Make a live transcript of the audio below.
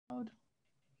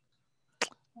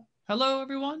Hello,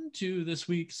 everyone, to this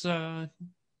week's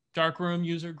Darkroom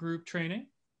user group training.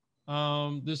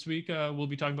 This week, we'll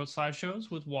be talking about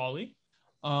slideshows with Wally.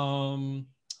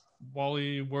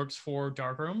 Wally works for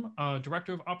Darkroom,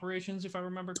 Director of Operations, if I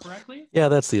remember correctly. Yeah,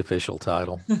 that's the official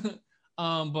title.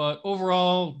 But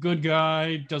overall, good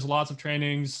guy, does lots of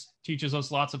trainings, teaches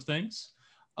us lots of things.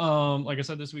 Like I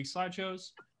said, this week's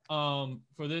slideshows.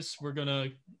 For this, we're going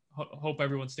to hope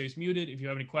everyone stays muted. If you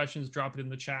have any questions, drop it in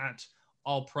the chat.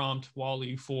 I'll prompt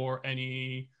Wally for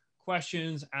any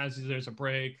questions. As there's a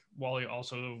break, Wally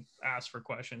also asks for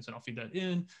questions, and I'll feed that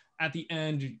in. At the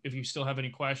end, if you still have any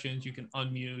questions, you can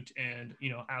unmute and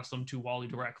ask them to Wally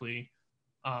directly.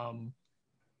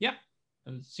 Yeah,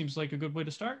 it seems like a good way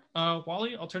to start.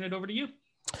 Wally, I'll turn it over to you.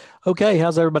 Okay,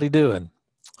 how's everybody doing?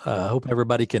 I hope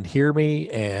everybody can hear me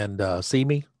and see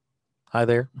me. Hi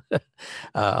there.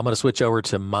 I'm going to switch over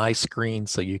to my screen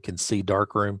so you can see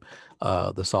Darkroom,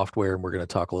 the software, and we're going to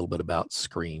talk a little bit about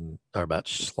slideshow.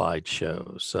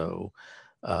 So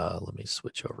let me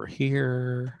switch over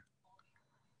here.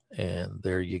 And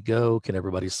there you go. Can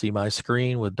everybody see my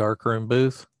screen with Darkroom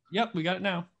Booth? Yep, we got it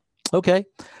now. Okay.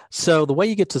 So the way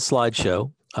you get to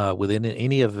slideshow within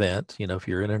any event, if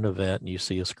you're in an event and you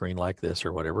see a screen like this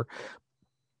or whatever,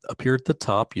 up here at the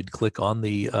top, you'd click on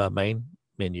the main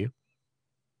menu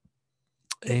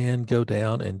and go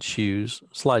down and choose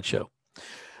slideshow.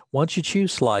 Once you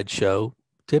choose slideshow,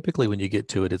 typically when you get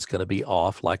to it, it's going to be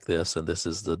off like this. And this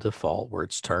is the default where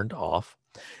it's turned off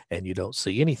and you don't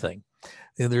see anything.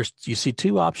 And you see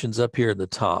two options up here at the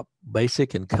top,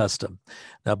 basic and custom.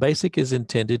 Now, basic is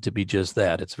intended to be just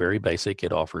that. It's very basic.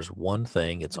 It offers one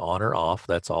thing. It's on or off.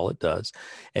 That's all it does.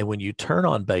 And when you turn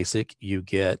on basic, you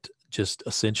get just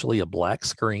essentially a black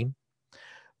screen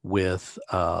with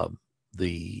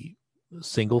the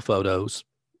single photos,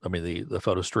 the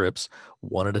photo strips,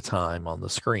 one at a time on the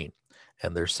screen.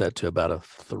 And they're set to about a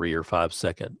 3 or 5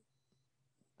 second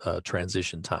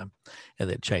transition time. And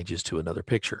it changes to another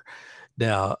picture.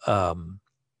 Now,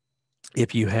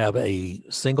 if you have a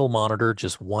single monitor,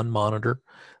 just one monitor,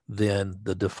 then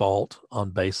the default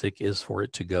on basic is for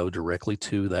it to go directly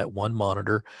to that one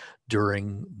monitor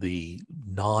during the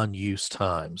non-use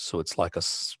times. So it's like a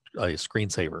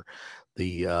screensaver.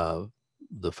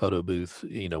 The photo booth,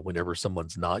 whenever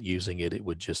someone's not using it, it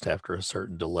would just after a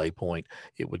certain delay point,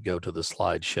 it would go to the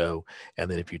slideshow. And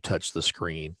then if you touch the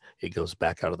screen, it goes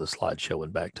back out of the slideshow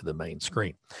and back to the main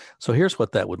screen. So here's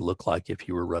what that would look like if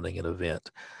you were running an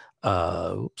event.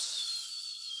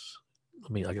 Oops.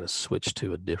 I got to switch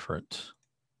to a different,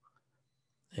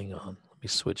 hang on. Let me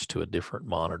switch to a different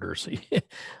monitor. See,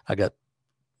 I got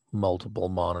multiple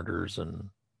monitors and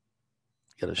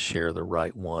got to share the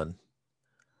right one.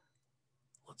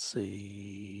 Let's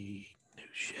see, new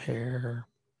share.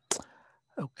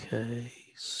 Okay,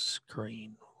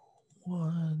 screen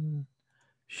one,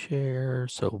 share.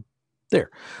 So there.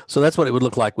 So that's what it would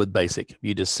look like with basic.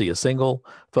 You just see a single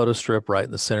photo strip right in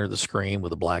the center of the screen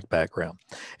with a black background.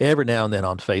 Every now and then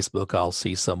on Facebook, I'll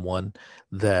see someone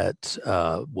that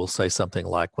will say something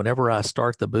like, whenever I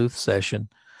start the booth session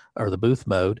or the booth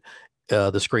mode,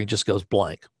 the screen just goes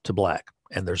blank to black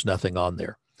and there's nothing on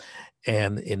there.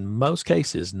 And in most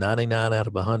cases, 99 out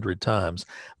of 100 times,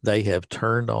 they have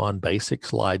turned on basic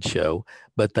slideshow,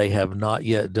 but they have not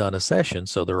yet done a session,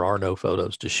 so there are no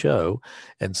photos to show.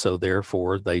 And so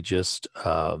therefore, they just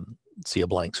see a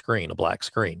blank screen, a black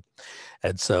screen.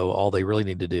 And so all they really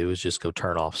need to do is just go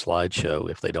turn off slideshow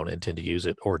if they don't intend to use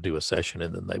it, or do a session,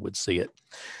 and then they would see it.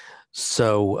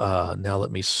 So now let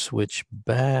me switch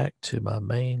back to my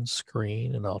main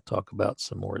screen, and I'll talk about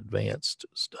some more advanced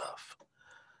stuff.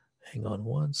 Hang on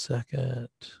one second.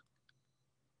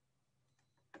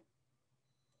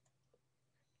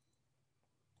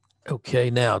 Okay,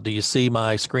 now do you see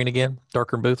my screen again?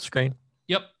 Darkroom Booth screen?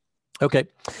 Yep. Okay,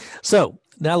 so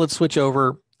now let's switch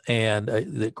over. And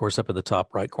of course, up in the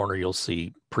top right corner, you'll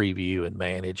see preview and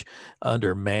manage.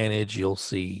 Under manage, you'll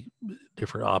see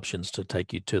different options to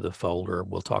take you to the folder.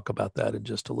 We'll talk about that in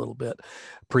just a little bit.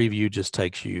 Preview just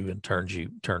takes you and turns the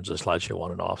slideshow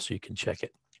on and off so you can check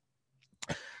it.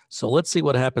 So let's see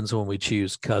what happens when we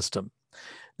choose custom.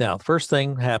 Now, the first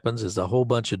thing happens is a whole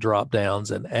bunch of drop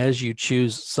downs, and as you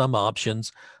choose some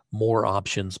options, more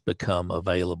options become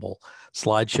available.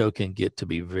 Slideshow can get to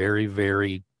be very,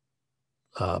 very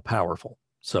powerful.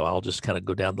 So I'll just kind of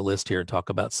go down the list here and talk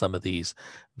about some of these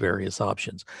various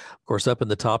options. Of course, up in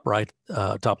the top right,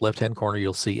 top left-hand corner,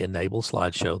 you'll see enable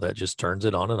slideshow. That just turns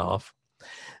it on and off.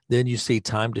 Then you see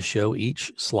time to show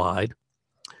each slide.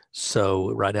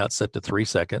 So right now it's set to 3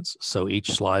 seconds. So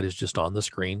each slide is just on the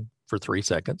screen for 3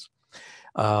 seconds.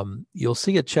 You'll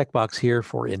see a checkbox here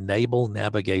for enable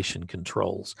navigation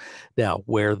controls. Now,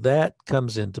 where that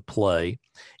comes into play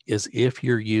is if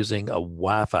you're using a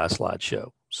Wi-Fi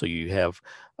slideshow. So you have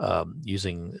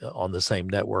using on the same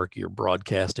network, you're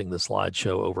broadcasting the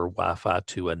slideshow over Wi-Fi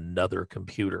to another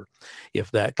computer.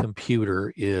 If that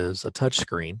computer is a touch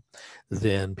screen,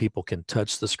 then people can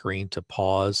touch the screen to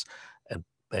pause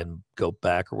and go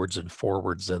backwards and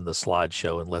forwards in the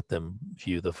slideshow and let them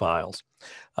view the files.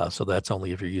 So that's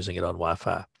only if you're using it on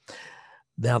Wi-Fi.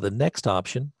 Now the next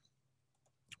option,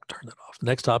 turn that off.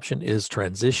 Next option is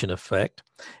transition effect.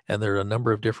 And there are a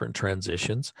number of different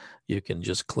transitions. You can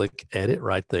just click edit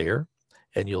right there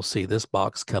and you'll see this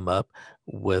box come up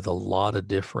with a lot of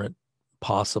different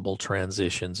possible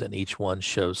transitions, and each one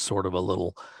shows sort of a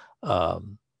little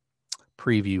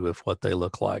preview of what they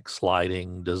look like: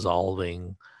 sliding,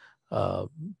 dissolving,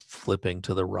 flipping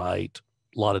to the right.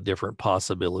 A lot of different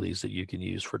possibilities that you can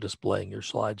use for displaying your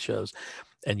slideshows,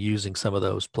 and using some of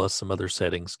those plus some other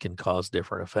settings can cause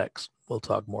different effects. We'll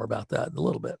talk more about that in a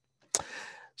little bit.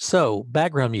 So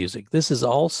background music. This is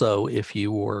also if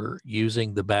you were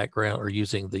using the background or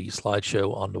using the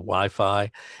slideshow on the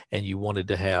Wi-Fi and you wanted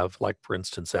to have, like for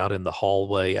instance, out in the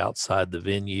hallway outside the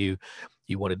venue,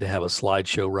 you wanted to have a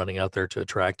slideshow running out there to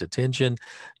attract attention,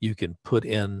 you can put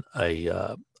in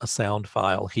a sound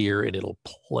file here and it'll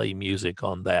play music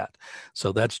on that.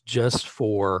 So that's just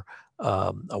for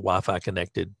a Wi-Fi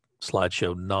connected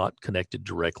slideshow, not connected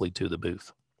directly to the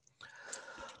booth.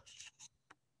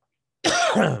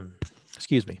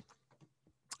 Excuse me.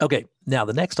 Okay, now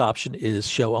the next option is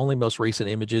show only most recent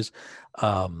images.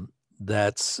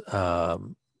 That's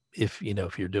if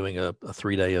you're doing a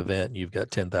 3-day event and you've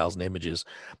got 10,000 images,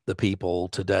 the people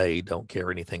today don't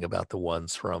care anything about the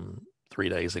ones from 3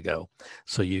 days ago.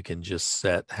 So you can just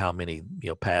set how many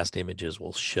past images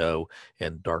will show,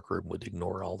 and Darkroom would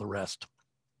ignore all the rest.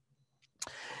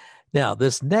 Now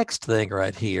this next thing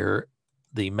right here,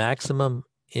 the maximum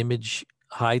image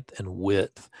height and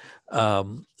width.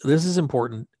 This is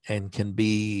important and can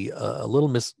be a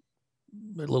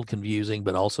little confusing,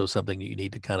 but also something you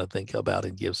need to kind of think about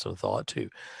and give some thought to.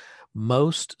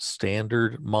 Most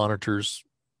standard monitors,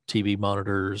 TV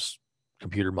monitors,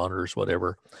 computer monitors,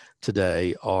 whatever,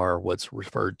 today are what's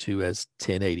referred to as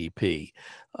 1080p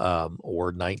or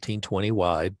 1920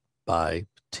 wide by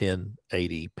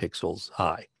 1080 pixels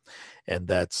high. And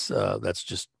that's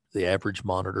just the average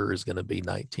monitor is going to be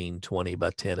 1920 by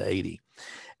 1080.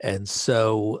 And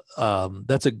so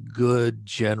that's a good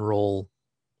general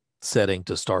setting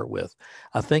to start with.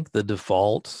 I think the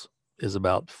default is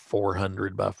about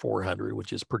 400 by 400,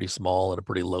 which is pretty small and a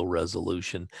pretty low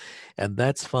resolution. And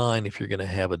that's fine if you're going to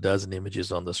have a dozen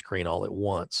images on the screen all at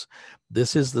once.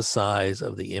 This is the size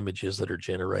of the images that are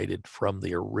generated from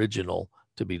the original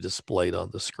to be displayed on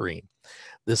the screen.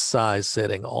 This size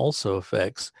setting also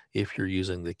affects if you're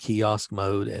using the kiosk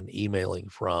mode and emailing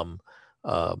from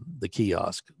the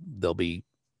kiosk. They'll be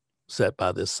set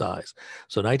by this size.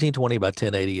 So 1920 by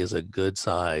 1080 is a good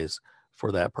size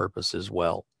for that purpose as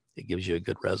well. It gives you a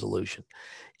good resolution.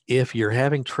 If you're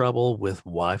having trouble with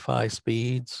Wi-Fi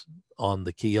speeds on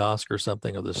the kiosk or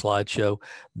something, or the slideshow,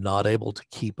 not able to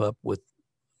keep up with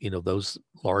those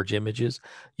large images,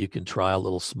 you can try a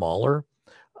little smaller.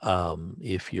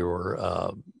 If you're,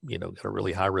 got a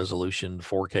really high resolution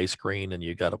 4K screen and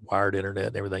you got a wired internet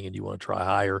and everything, and you want to try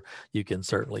higher, you can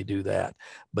certainly do that.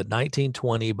 But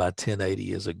 1920 by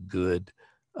 1080 is a good,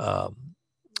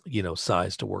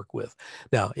 size to work with.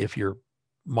 Now, if your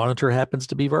monitor happens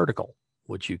to be vertical,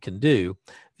 which you can do,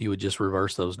 you would just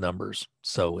reverse those numbers.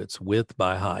 So it's width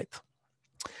by height.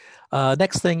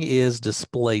 Next thing is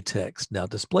display text. Now,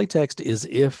 display text is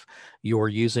if you're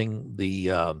using the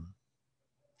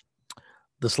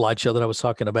slideshow that I was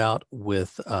talking about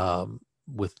with on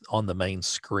the main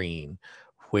screen,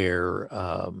 where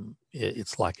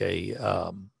it's like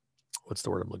a what's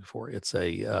the word I'm looking for? It's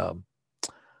a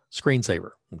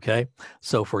screensaver. Okay,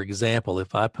 so for example,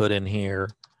 if I put in here,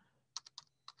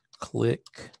 click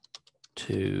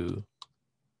to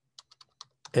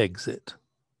exit.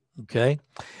 Okay,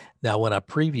 now when I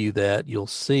preview that, you'll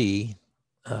see.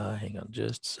 Hang on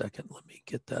just a second. Let me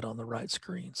get that on the right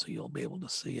screen so you'll be able to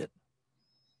see it.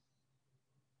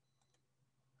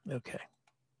 Okay.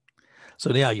 So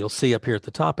now you'll see up here at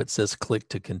the top, it says click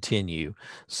to continue.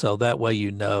 So that way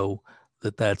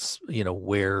that's,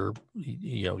 where,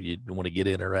 you want to get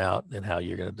in or out and how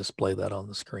you're going to display that on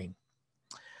the screen.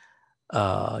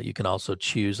 You can also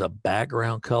choose a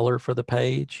background color for the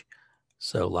page.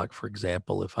 So like, for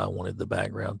example, if I wanted the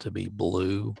background to be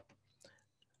blue,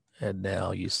 and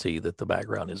now you see that the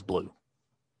background is blue.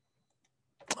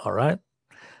 All right.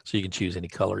 So you can choose any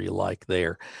color you like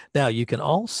there. Now you can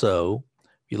also,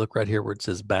 if you look right here where it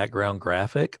says background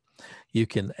graphic, you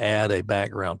can add a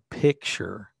background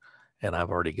picture. And I've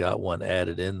already got one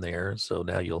added in there. So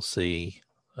now you'll see,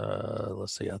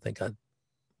 let's see, I think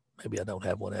maybe I don't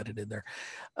have one added in there.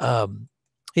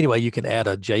 Anyway, you can add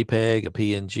a JPEG, a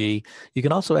PNG. You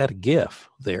can also add a GIF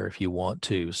there if you want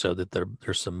to, so that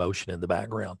there's some motion in the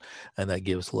background, and that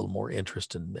gives a little more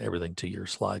interest in everything to your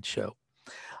slideshow.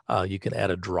 You can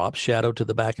add a drop shadow to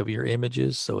the back of your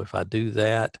images. So if I do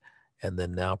that and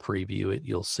then now preview it,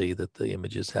 you'll see that the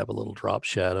images have a little drop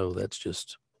shadow. That's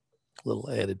just a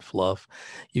little added fluff.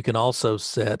 You can also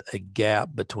set a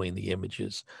gap between the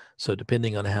images. So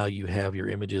depending on how you have your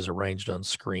images arranged on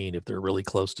screen, if they're really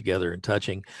close together and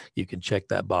touching, you can check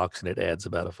that box and it adds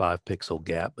about a 5-pixel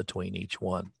gap between each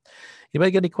one.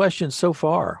 Anybody got any questions so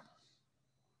far?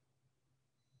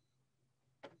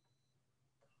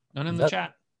 None in the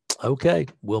chat. Okay,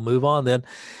 we'll move on then.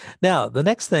 Now, the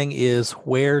next thing is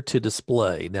where to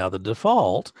display. Now, the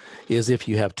default is if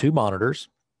you have 2 monitors,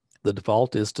 the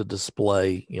default is to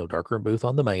display, Darkroom Booth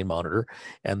on the main monitor,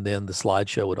 and then the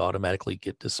slideshow would automatically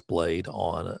get displayed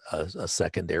on a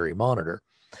secondary monitor.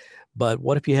 But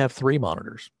what if you have 3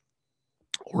 monitors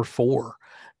or 4?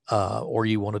 Or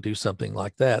you want to do something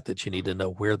like that you need to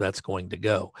know where that's going to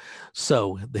go.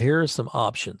 So here are some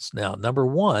options. Now, number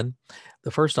 1,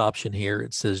 the first option here,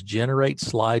 it says generate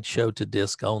slideshow to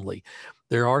disk only.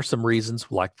 There are some reasons,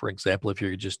 like for example, if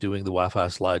you're just doing the Wi-Fi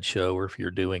slideshow, or if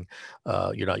you're doing,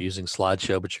 you're not using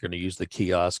slideshow, but you're going to use the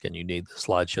kiosk and you need the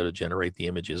slideshow to generate the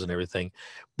images and everything,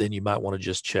 then you might want to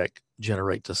just check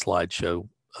generate to slideshow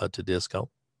to disk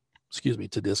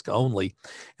only,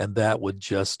 and that would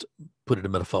just put it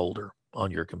in a folder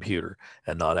on your computer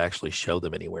and not actually show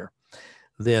them anywhere.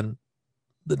 Then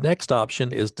the next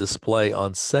option is display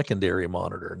on secondary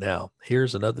monitor. Now,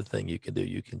 here's another thing you can do.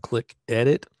 You can click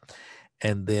edit,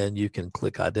 and then you can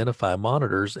click identify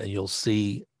monitors, and you'll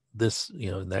see this,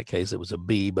 in that case, it was a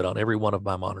B, but on every one of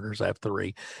my monitors, I have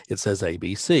 3, it says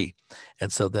ABC.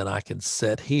 And so then I can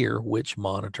set here which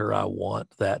monitor I want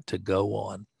that to go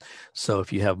on. So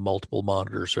if you have multiple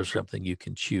monitors or something, you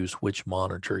can choose which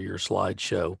monitor your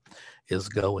slideshow is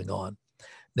going on.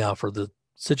 Now, for the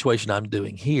situation I'm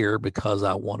doing here, because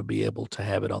I want to be able to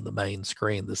have it on the main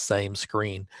screen, the same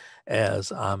screen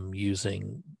as I'm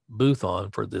using Booth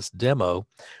on for this demo,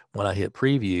 when I hit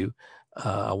preview,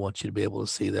 I want you to be able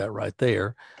to see that right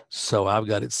there. So I've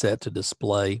got it set to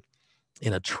display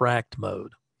in a tracked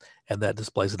mode, and that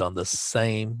displays it on the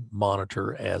same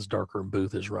monitor as Darkroom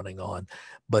Booth is running on,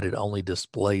 but it only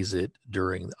displays it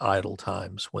during idle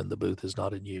times when the booth is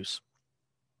not in use.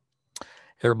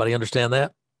 Everybody understand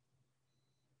that?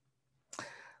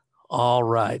 All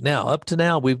right. Now, up to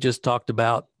now, we've just talked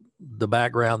about the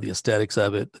background, the aesthetics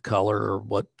of it, the color,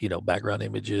 what, background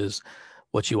images,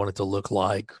 what you want it to look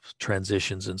like,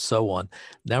 transitions, and so on.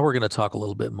 Now we're going to talk a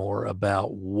little bit more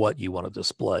about what you want to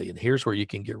display. And here's where you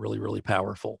can get really, really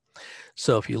powerful.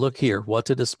 So if you look here, what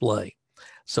to display.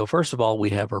 So first of all, we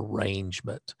have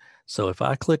arrangement. So if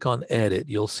I click on edit,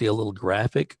 you'll see a little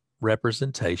graphic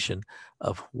representation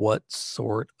of what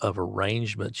sort of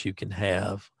arrangements you can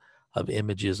have of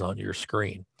images on your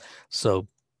screen. So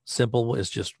simple is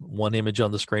just one image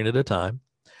on the screen at a time,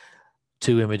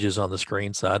 2 images on the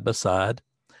screen side by side.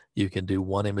 You can do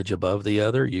 1 image above the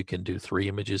other. You can do 3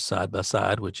 images side by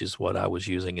side, which is what I was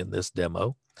using in this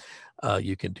demo.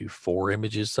 You can do 4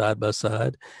 images side by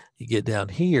side. You get down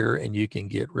here and you can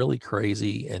get really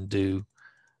crazy and do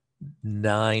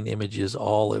 9 images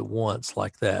all at once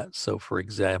like that. So for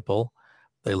example,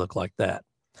 they look like that.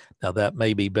 Now that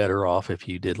may be better off if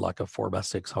you did like a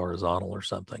 4x6 horizontal or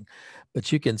something,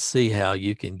 but you can see how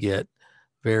you can get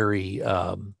very,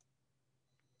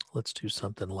 let's do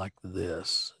something like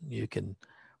this. You can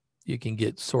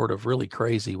get sort of really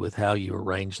crazy with how you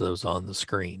arrange those on the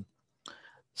screen.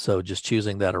 So just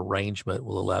choosing that arrangement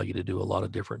will allow you to do a lot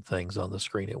of different things on the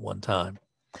screen at one time.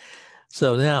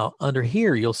 So now under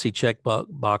here, you'll see check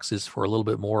boxes for a little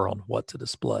bit more on what to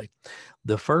display.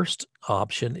 The first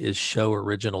option is show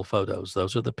original photos.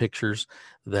 Those are the pictures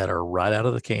that are right out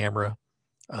of the camera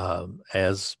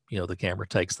as the camera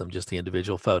takes them, just the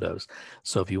individual photos.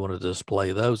 So if you want to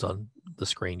display those on the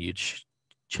screen, you'd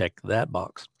check that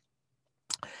box.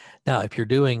 Now, if you're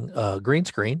doing green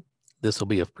screen, this will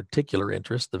be of particular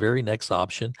interest. The very next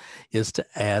option is to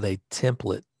add a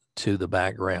template to the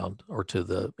background or to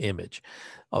the image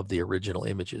of the original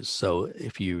images. So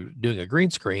if you're doing a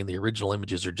green screen, the original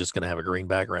images are just going to have a green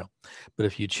background. But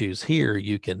if you choose here,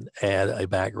 you can add a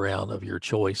background of your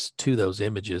choice to those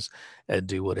images and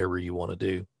do whatever you want to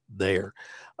do there.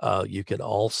 You can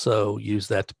also use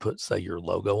that to put, say, your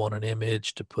logo on an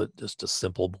image, to put just a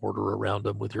simple border around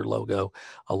them with your logo.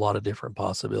 A lot of different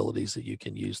possibilities that you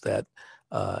can use that,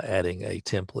 adding a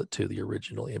template to the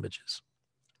original images.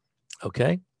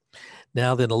 Okay.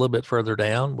 Now then, a little bit further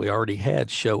down, we already had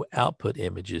show output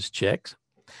images checked.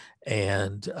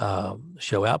 And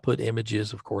show output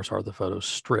images, of course, are the photo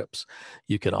strips.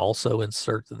 You can also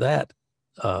insert that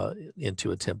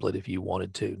into a template if you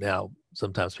wanted to. Now,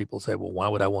 sometimes people say, well, why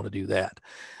would I want to do that?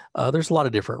 There's a lot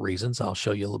of different reasons. I'll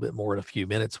show you a little bit more in a few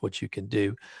minutes what you can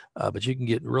do, but you can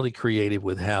get really creative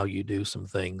with how you do some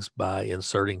things by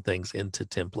inserting things into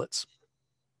templates.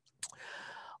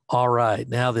 All right,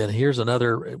 now then, here's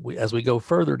another, as we go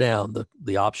further down,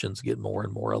 the options get more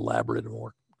and more elaborate and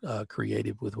more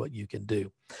creative with what you can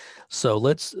do. So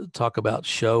let's talk about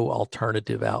show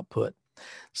alternative output.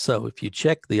 So if you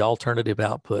check the alternative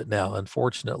output now,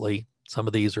 unfortunately, some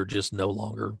of these are just no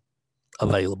longer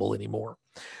available anymore.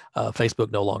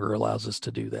 Facebook no longer allows us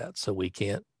to do that, so we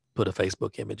can't put a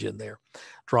Facebook image in there.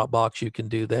 Dropbox, you can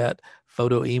do that.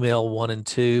 Photo email 1 and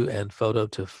 2 and photo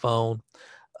to phone.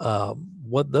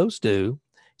 What those do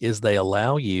is they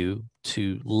allow you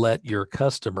to let your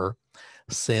customer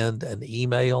send an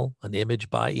email, an image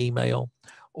by email,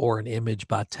 or an image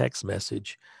by text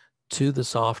message to the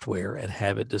software and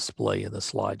have it display in the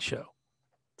slideshow.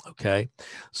 Okay,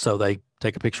 so they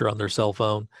take a picture on their cell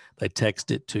phone, they text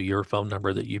it to your phone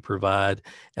number that you provide,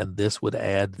 and this would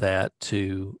add that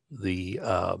to the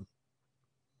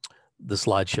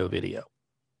slideshow video.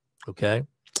 Okay,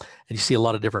 and you see a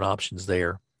lot of different options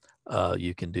there.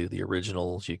 You can do the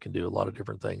originals, you can do a lot of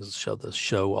different things.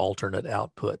 Show alternate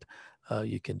output.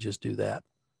 You can just do that.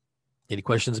 Any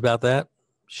questions about that?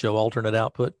 Show alternate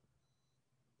output.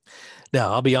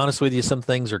 Now, I'll be honest with you, some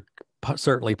things are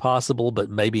certainly possible, but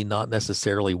maybe not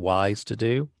necessarily wise to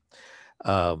do.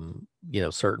 You know,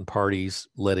 certain parties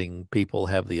letting people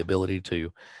have the ability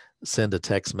to send a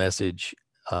text message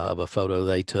of a photo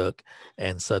they took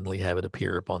and suddenly have it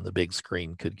appear up on the big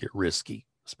screen could get risky,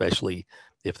 especially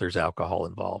if there's alcohol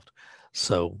involved.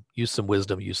 So use some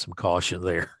wisdom, use some caution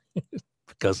there.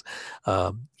 Because,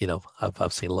 you know,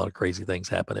 I've seen a lot of crazy things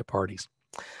happen at parties.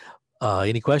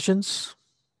 Any questions?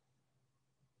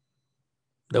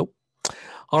 Nope.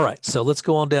 All right, so let's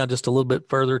go on down just a little bit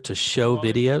further to show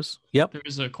videos. Yep. There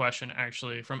is a question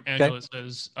actually from Angela. It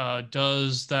says,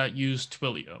 does that use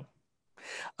Twilio?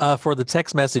 For the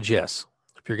text message, yes.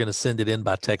 If you're going to send it in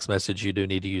by text message, you do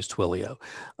need to use Twilio.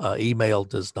 Email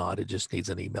does not. It just needs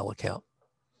an email account.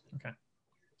 Okay.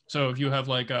 So if you have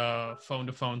like a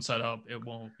phone-to-phone setup, it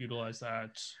won't utilize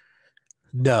that?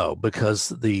 No, because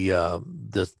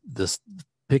this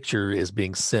picture is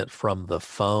being sent from the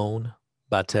phone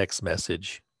by text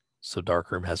message. So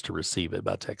Darkroom has to receive it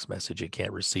by text message. It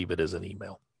can't receive it as an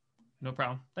email. No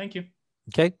problem. Thank you.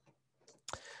 Okay.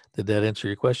 Did that answer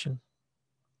your question?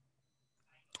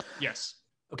 Yes.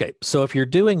 Okay, so if you're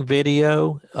doing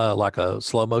video, like a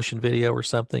slow motion video or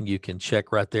something, you can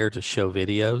check right there to show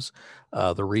videos.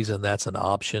 The reason that's an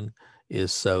option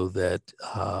is so that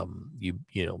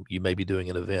you may be doing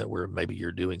an event where maybe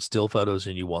you're doing still photos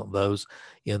and you want those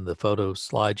in the photo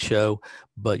slideshow,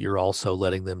 but you're also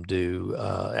letting them do,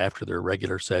 after their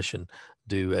regular session,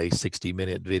 do a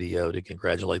 60-minute video to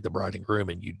congratulate the bride and groom,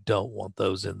 and you don't want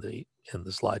those in the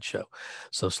slideshow.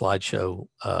 So slideshow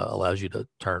allows you to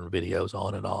turn videos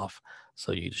on and off.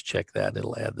 So you just check that and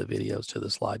it'll add the videos to the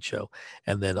slideshow.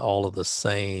 And then all of the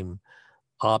same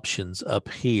options up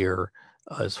here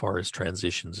as far as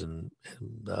transitions and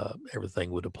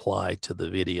everything would apply to the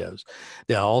videos.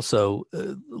 Now also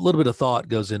a little bit of thought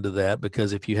goes into that,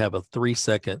 because if you have a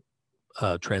 3-second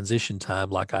transition time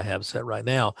like I have set right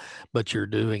now, but you're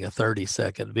doing a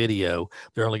 30-second video,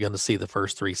 they're only going to see the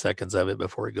first 3 seconds of it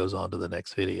before it goes on to the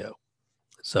next video.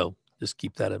 So just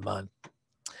keep that in mind.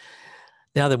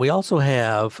 Now then, we also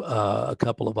have a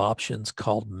couple of options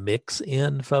called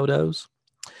mix-in photos.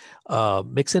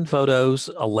 Mix-in photos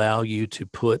allow you to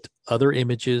put other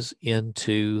images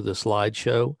into the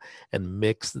slideshow and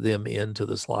mix them into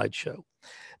the slideshow.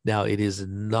 Now, it is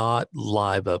not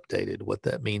live updated. What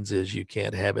that means is you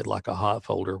can't have it like a hot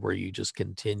folder where you just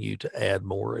continue to add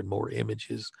more and more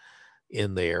images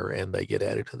in there and they get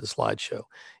added to the slideshow.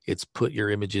 It's put your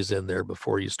images in there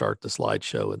before you start the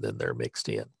slideshow and then they're mixed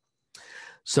in.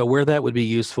 So where that would be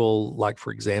useful, like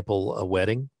for example, a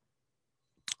wedding,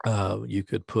 you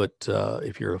could put,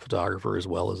 if you're a photographer as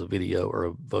well as a video or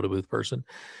a photo booth person,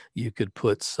 you could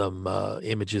put some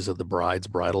images of the bride's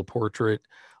bridal portrait,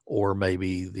 or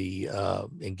maybe the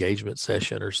engagement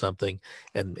session or something,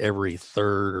 and every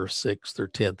 3rd or 6th or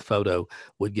 10th photo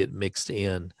would get mixed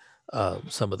in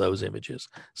some of those images.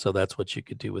 So that's what you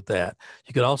could do with that.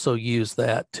 You could also use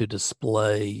that to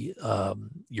display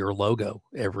your logo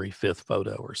every fifth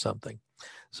photo or something.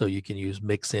 So you can use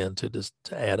mix-in to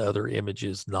add other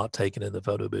images not taken in the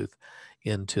photo booth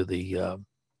into the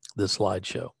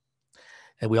slideshow.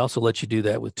 And we also let you do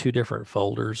that with two different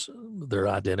folders. They're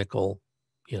identical,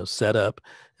 setup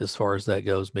as far as that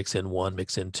goes. Mix in one,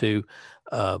 mix in two.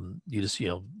 You just,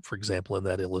 for example, in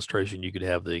that illustration, you could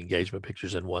have the engagement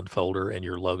pictures in one folder and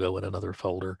your logo in another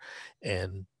folder,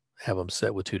 and have them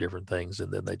set with two different things,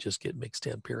 and then they just get mixed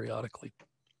in periodically.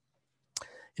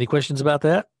 Any questions about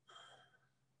that?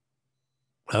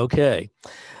 Okay.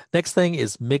 Next thing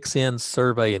is mix in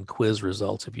survey and quiz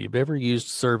results. If you've ever used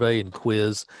survey and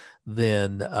quiz,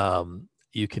 then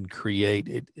you can create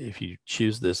it. If you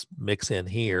choose this mix in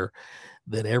here,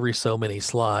 then every so many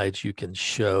slides, you can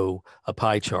show a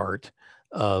pie chart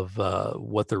of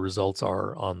what the results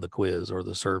are on the quiz or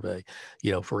the survey.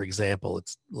 For example,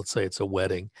 let's say it's a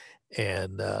wedding,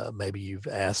 and maybe you've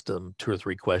asked them 2 or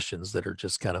 3 questions that are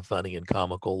just kind of funny and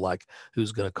comical, like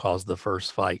who's going to cause the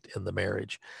first fight in the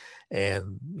marriage.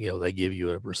 And, they give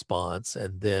you a response.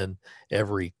 And then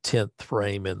every 10th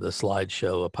frame in the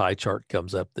slideshow, a pie chart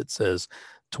comes up that says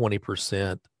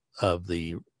 20% of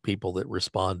the people that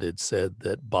responded said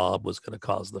that Bob was going to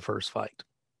cause the first fight.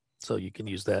 So you can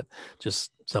use that,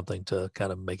 just something to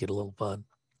kind of make it a little fun.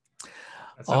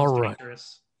 That sounds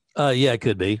dangerous. Yeah, it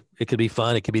could be. It could be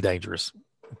fun. It could be dangerous,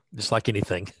 just like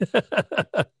anything.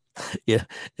 Yeah,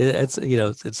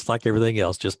 it's like everything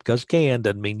else. Just because you can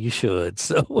doesn't mean you should.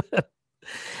 So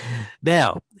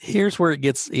now here's where it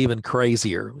gets even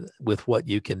crazier with what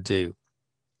you can do.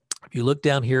 If you look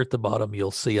down here at the bottom,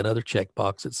 you'll see another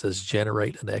checkbox that says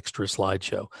generate an extra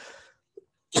slideshow.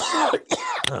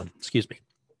 Excuse me.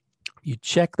 You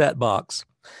check that box,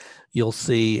 you'll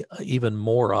see even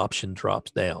more option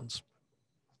drops downs.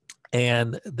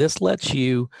 And this lets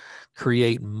you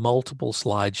create multiple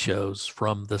slideshows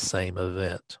from the same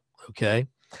event, okay?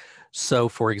 So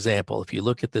for example, if you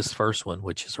look at this first one,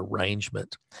 which is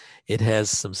arrangement, it has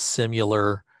some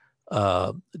similar,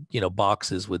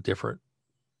 boxes with different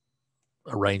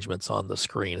arrangements on the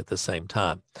screen at the same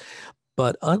time.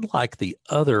 But unlike the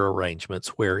other arrangements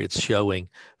where it's showing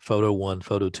photo 1,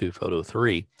 photo 2, photo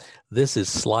 3, this is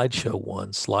slideshow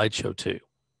 1, slideshow 2,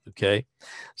 okay?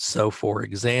 So for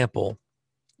example,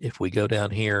 if we go down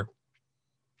here,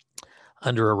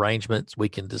 under arrangements, we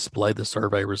can display the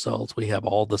survey results. We have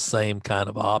all the same kind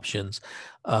of options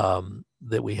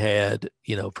that we had,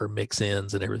 for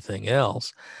mix-ins and everything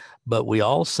else. But we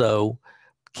also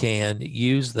can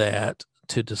use that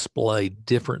to display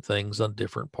different things on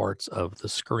different parts of the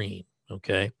screen,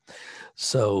 okay?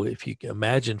 So if you can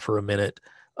imagine for a minute,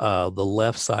 the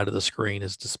left side of the screen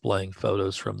is displaying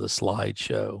photos from the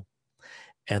slideshow,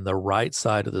 and the right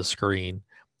side of the screen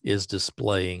is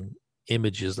displaying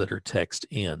images that are text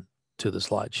in to the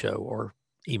slideshow or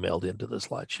emailed into the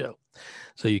slideshow.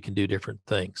 So you can do different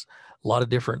things. A lot of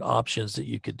different options that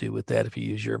you could do with that if you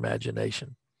use your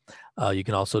imagination. You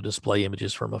can also display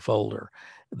images from a folder.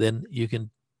 Then you can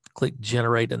click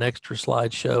generate an extra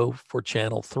slideshow for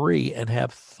channel 3 and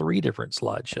have 3 different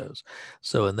slideshows.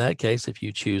 So in that case, if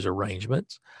you choose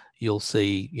arrangements, you'll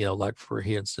see, like for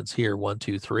instance here, 1,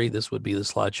 2, 3, this would be the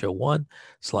slideshow 1,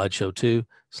 slideshow 2,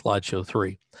 slideshow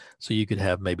 3. So you could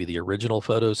have maybe the original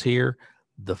photos here,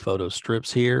 the photo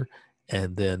strips here,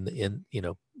 and then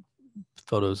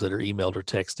photos that are emailed or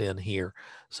text in here.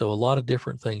 So a lot of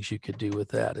different things you could do with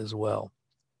that as well.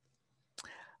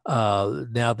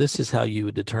 Now this is how you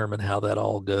would determine how that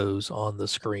all goes on the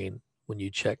screen when you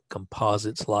check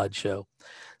composite slideshow.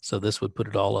 So this would put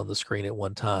it all on the screen at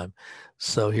one time.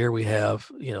 So here we have,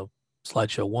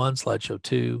 slideshow 1, slideshow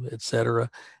 2, etc.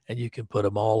 And you can put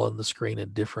them all on the screen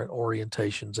in different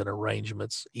orientations and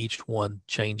arrangements, each one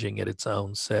changing at its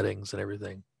own settings and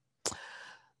everything.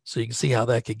 So you can see how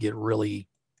that could get really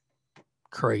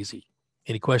crazy.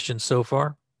 Any questions so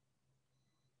far?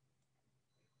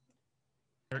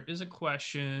 There is a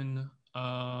question.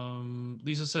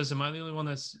 Lisa says, am I the only one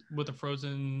that's with a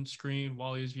frozen screen?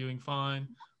 Wally is viewing fine,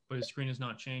 but his screen is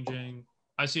not changing.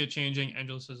 I see it changing.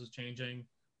 Angela says it's changing.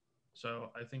 So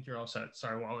I think you're all set.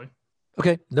 Sorry, Wally.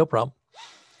 Okay, no problem.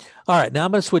 All right, now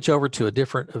I'm going to switch over to a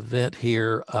different event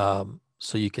here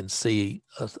so you can see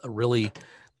a really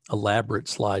elaborate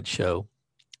slideshow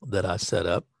that I set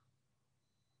up.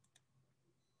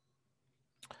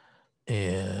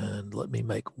 And let me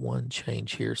make one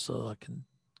change here so I can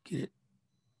get it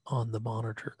on the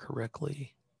monitor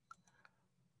correctly.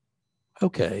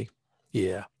 Okay,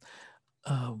 yeah.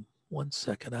 1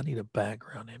 second, I need a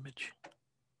background image.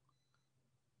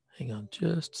 Hang on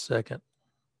just a second.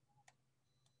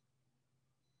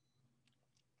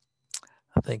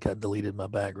 think I deleted my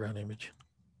background image.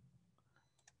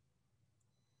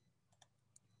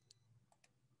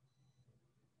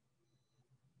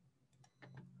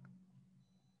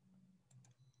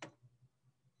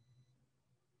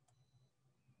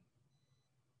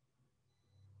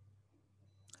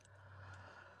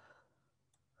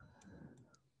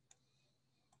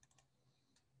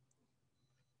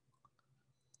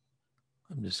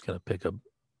 I'm just going to pick a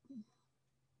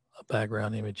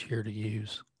background image here to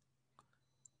use.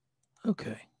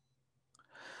 Okay.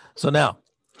 So now,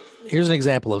 here's an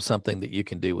example of something that you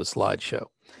can do with Slideshow.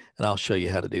 And I'll show you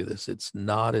how to do this. It's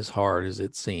not as hard as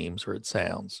it seems or it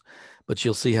sounds, but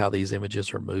you'll see how these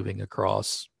images are moving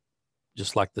across,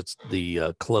 just like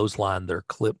the clothesline they're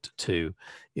clipped to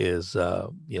is,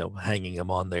 hanging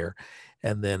them on there.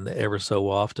 And then ever so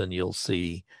often you'll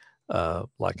see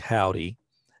like howdy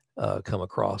come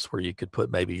across where you could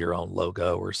put maybe your own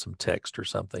logo or some text or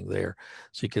something there.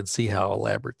 So you can see how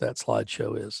elaborate that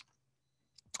slideshow is.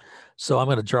 So I'm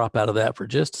going to drop out of that for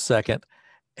just a second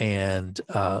and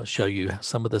show you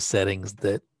some of the settings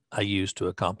that I use to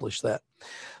accomplish that.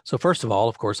 So first of all,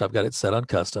 of course, I've got it set on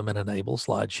custom and enable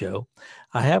slideshow.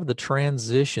 I have the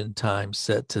transition time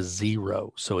set to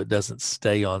 0, so it doesn't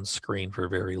stay on screen for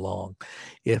very long.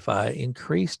 If I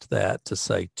increased that to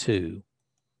say 2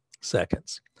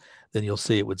 seconds, then you'll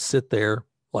see it would sit there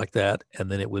like that,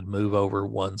 and then it would move over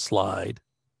one slide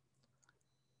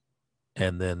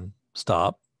and then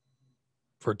stop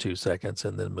for 2 seconds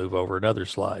and then move over another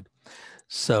slide.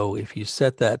 So if you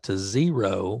set that to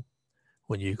 0,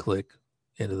 when you click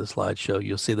into the slideshow,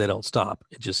 you'll see they don't stop.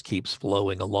 It just keeps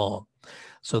flowing along.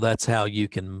 So that's how you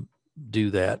can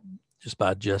do that, just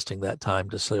by adjusting that time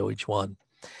to show each one.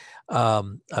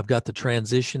 I've got the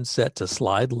transition set to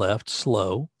slide left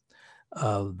slow.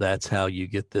 That's how you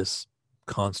get this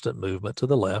constant movement to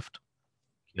the left.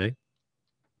 Okay.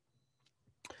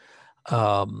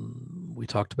 We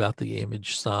talked about the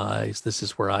image size. This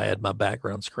is where I add my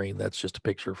background screen. That's just a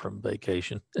picture from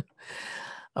vacation.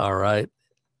 All right.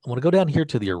 I want to go down here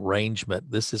to the arrangement.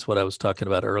 This is what I was talking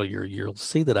about earlier. You'll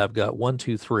see that I've got 1,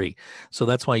 2, 3. So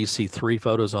that's why you see 3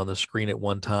 photos on the screen at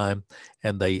one time,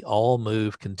 and they all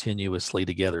move continuously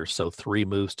together. So 3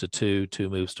 moves to 2, 2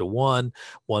 moves to 1,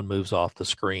 1 moves off the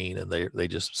screen, and they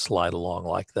just slide along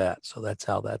like that. So that's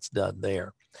how that's done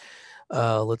there.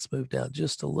 Let's move down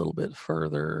just a little bit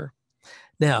further.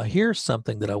 Now, here's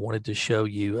something that I wanted to show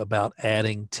you about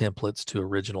adding templates to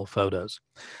original photos.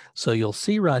 So you'll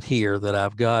see right here that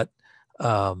I've got,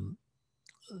 I'm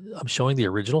showing the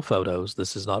original photos.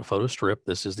 This is not photo strip.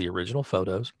 This is the original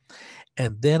photos.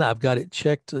 And then I've got it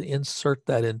checked to insert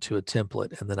that into a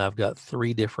template. And then I've got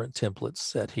 3 different templates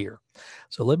set here.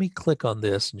 So let me click on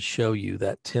this and show you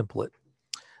that template.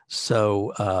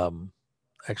 So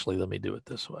actually, let me do it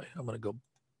this way. I'm going to go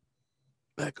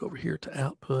back over here to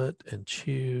output and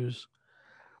choose,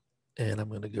 and I'm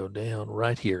going to go down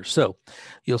right here. So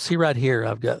you'll see right here,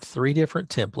 I've got 3 different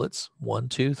templates, 1,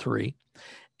 2, 3,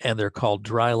 and they're called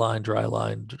dry line, dry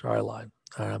line, dry line.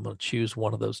 All right, I'm going to choose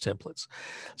one of those templates.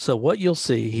 So what you'll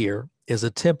see here is a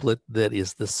template that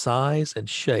is the size and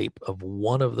shape of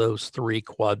one of those 3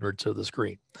 quadrants of the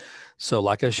screen. So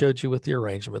like I showed you with the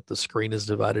arrangement, the screen is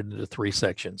divided into 3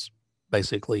 sections.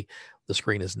 Basically, the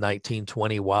screen is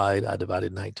 1920 wide. I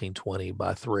divided 1920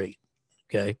 by 3,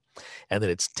 okay? And then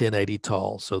it's 1080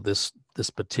 tall. So this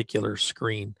particular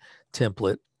screen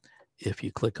template, if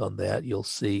you click on that, you'll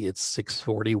see it's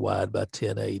 640 wide by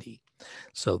 1080.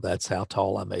 So that's how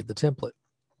tall I made the template.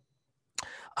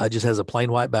 It just has a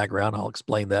plain white background. I'll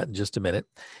explain that in just a minute.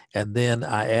 And then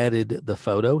I added the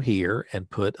photo here and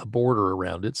put a border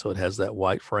around it. So it has that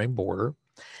white frame border.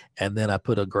 And then I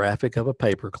put a graphic of a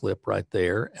paper clip right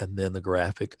there, and then the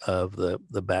graphic of the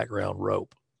background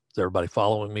rope. Is everybody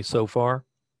following me so far?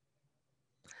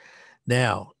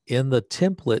 Now, in the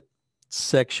template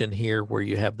section here where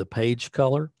you have the page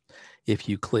color, if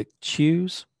you click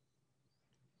choose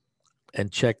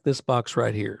and check this box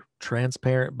right here,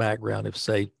 transparent background if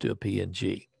saved to a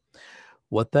PNG.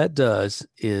 What that does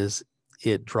is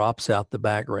it drops out the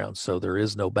background. So there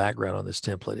is no background on this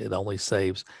template. It only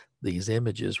saves these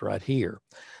images right here,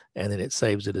 and then it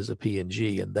saves it as a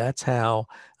PNG. And that's how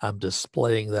I'm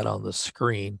displaying that on the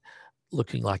screen,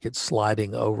 looking like it's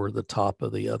sliding over the top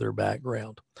of the other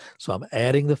background. So I'm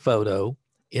adding the photo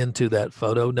into that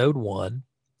photo node 1,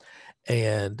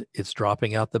 and it's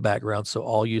dropping out the background. So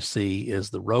all you see is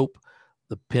the rope,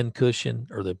 the pin cushion,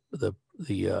 or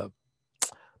the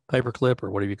paper clip,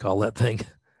 or whatever you call that thing,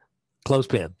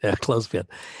 clothespin, yeah, clothespin,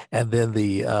 and then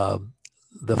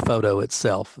the photo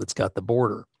itself that's got the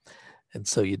border. And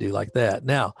so you do like that.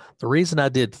 Now, the reason I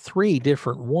did 3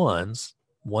 different ones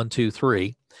 1, 2,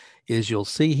 3, is you'll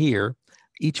see here,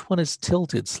 each one is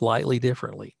tilted slightly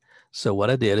differently. So what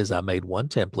I did is I made one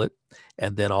template,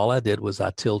 and then all I did was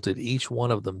I tilted each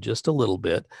one of them just a little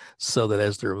bit so that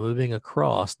as they're moving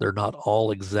across, they're not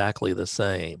all exactly the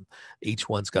same. Each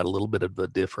one's got a little bit of a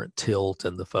different tilt,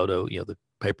 and the photo, the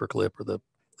paper clip or the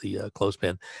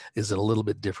clothespin is in a little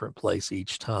bit different place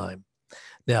each time.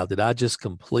 Now, did I just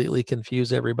completely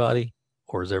confuse everybody,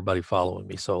 or is everybody following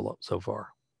me so far?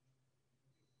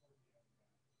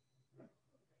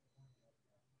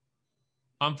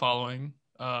 I'm following.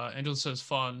 Angela says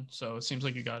fun, so it seems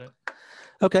like you got it.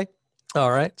 Okay.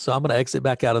 All right. So I'm going to exit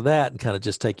back out of that and kind of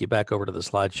just take you back over to the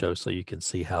slideshow so you can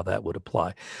see how that would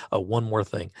apply. One more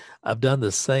thing. I've done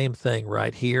the same thing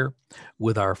right here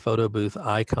with our photo booth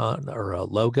icon or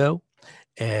logo,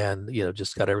 and,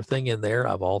 just got everything in there.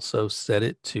 I've also set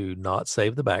it to not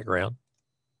save the background,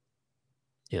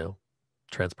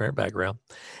 transparent background.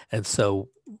 And so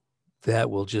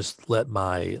that will just let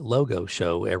my logo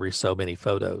show every so many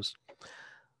photos.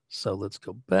 So let's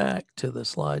go back to the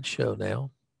slideshow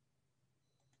now.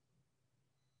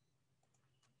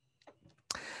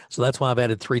 So that's why I've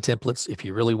added 3 templates. If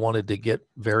you really wanted to get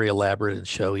very elaborate and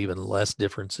show even less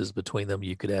differences between them,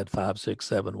 you could add 5, 6,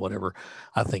 7, whatever.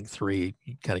 I think 3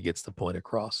 kind of gets the point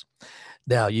across.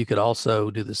 Now, you could also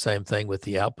do the same thing with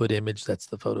the output image. That's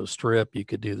the photo strip. You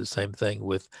could do the same thing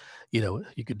with, you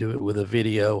could do it with a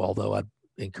video, although I'd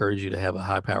encourage you to have a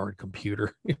high-powered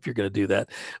computer if you're going to do that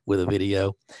with a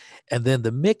video. And then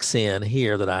the mix in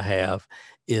here that I have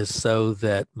is so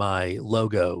that my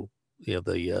logo,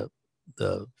 the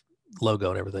logo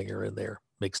and everything are in there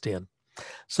mixed in.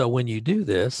 So when you do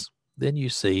this, then you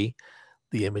see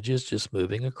the images just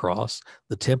moving across.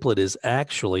 The template is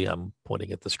actually, I'm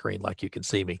pointing at the screen like you can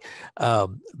see me. The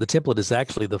template is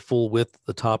actually the full width,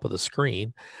 the top of the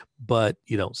screen, but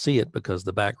you don't see it because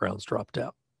the background's dropped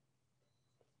out.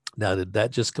 Now, did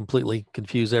that just completely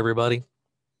confuse everybody?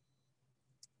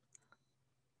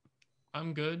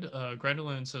 I'm good.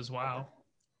 Gwendolyn says, wow.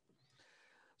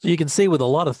 So you can see with a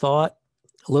lot of thought,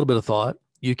 a little bit of thought,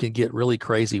 you can get really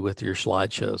crazy with your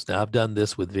slideshows. Now, I've done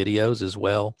this with videos as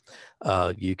well.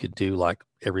 You could do like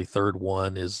every third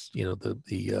one is,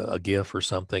 a GIF or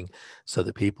something so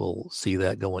that people see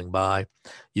that going by.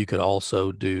 You could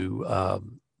also do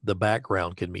the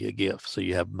background can be a GIF, so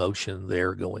you have motion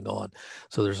there going on.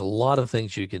 So there's a lot of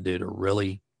things you can do to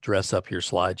really dress up your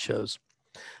slideshows.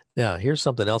 Now, here's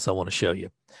something else I want to show you.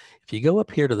 If you go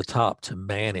up here to the top to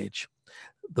manage,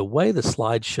 the way the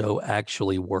slideshow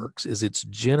actually works is it's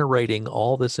generating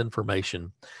all this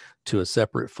information to a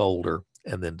separate folder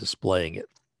and then displaying it.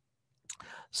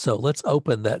 So let's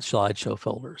open that slideshow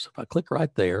folder. So if I click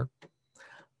right there,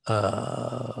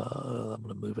 I'm going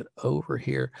to move it over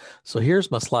here. So here's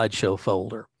my slideshow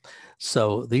folder.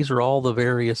 So these are all the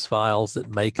various files that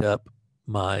make up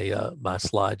my my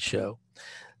slideshow.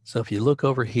 So if you look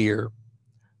over here,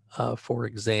 for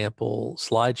example,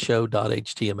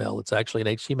 slideshow.html, it's actually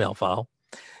an HTML file.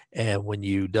 And when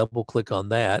you double click on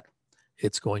that,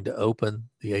 it's going to open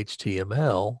the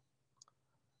HTML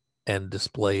and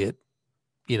display it,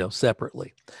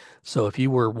 separately. So if you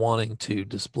were wanting to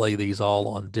display these all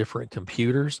on different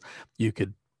computers, you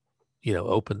could,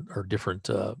 open or different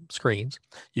screens.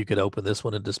 You could open this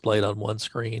one and display it on one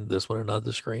screen, this one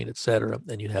another screen, etc.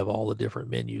 And you'd have all the different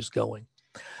menus going.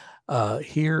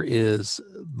 Here is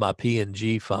my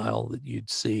PNG file that you'd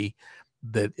see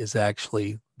that is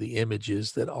actually the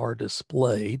images that are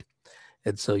displayed.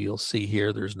 And so you'll see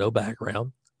here, there's no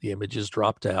background. The image is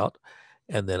dropped out.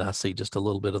 And then I see just a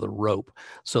little bit of the rope.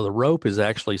 So the rope is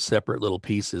actually separate little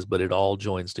pieces, but it all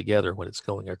joins together when it's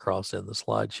going across in the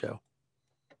slideshow.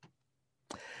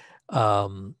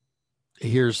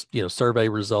 Here's, survey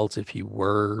results. If you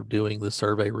were doing the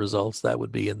survey results, that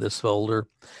would be in this folder.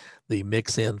 The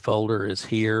mix in folder is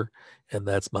here, and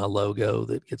that's my logo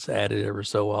that gets added ever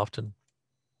so often.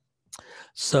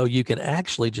 So you can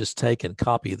actually just take and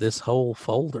copy this whole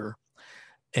folder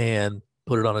and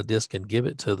put it on a disk and give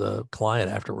it to the client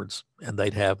afterwards, and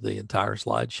they'd have the entire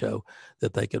slideshow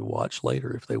that they could watch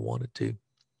later if they wanted to.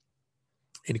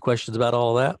 Any questions about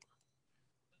all of that?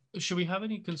 Should we have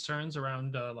any concerns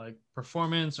around like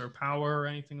performance or power or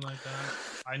anything like that?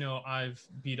 I know I've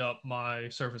beat up my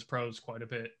Surface Pros quite a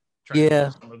bit trying to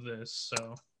do some of this.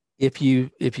 So if you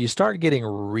start getting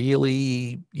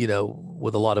really,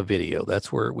 with a lot of video,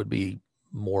 that's where it would be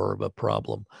more of a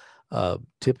problem.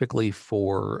 Typically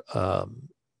for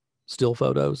still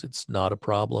photos, it's not a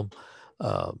problem.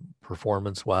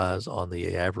 Performance wise on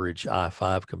the average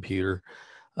i5 computer,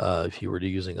 If you were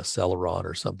using a Celeron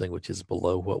or something, which is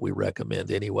below what we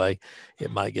recommend anyway,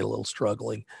 it might get a little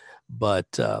struggling.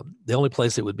 But the only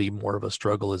place it would be more of a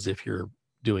struggle is if you're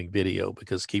doing video,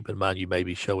 because keep in mind, you may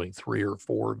be showing 3 or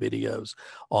 4 videos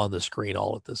on the screen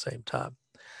all at the same time.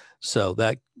 So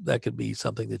that could be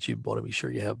something that you want to be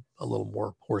sure you have a little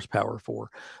more horsepower for.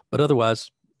 But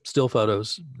otherwise, still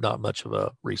photos, not much of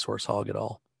a resource hog at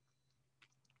all.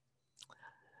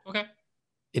 Okay.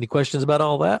 Any questions about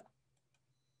all that?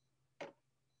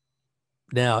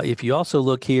 Now, if you also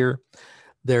look here,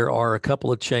 there are a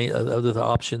couple of other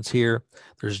options here.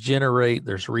 There's generate,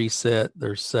 there's reset,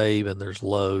 there's save, and there's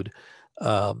load.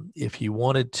 If you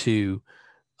wanted to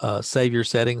save your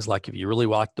settings, like if you really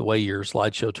liked the way your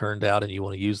slideshow turned out and you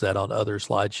want to use that on other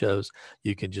slideshows,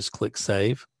 you can just click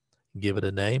save, give it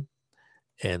a name,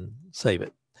 and save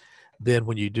it. Then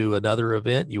when you do another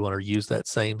event, you want to use that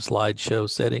same slideshow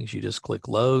settings, you just click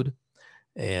load,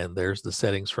 and there's the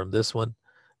settings from this one,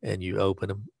 and you open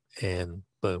them, and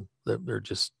boom, they're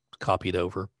just copied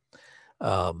over.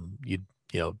 You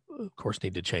know, of course,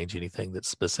 need to change anything that's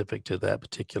specific to that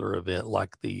particular event,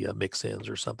 like the mix-ins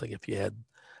or something, if you had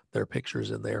their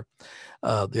pictures in there.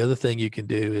 The other thing you can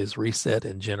do is reset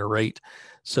and generate.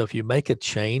 So if you make a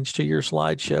change to your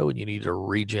slideshow and you need to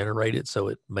regenerate it so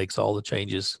it makes all the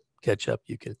changes catch up,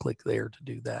 you can click there to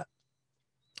do that.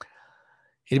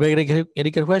 Anybody got any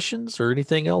good questions or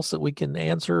anything else that we can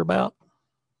answer about?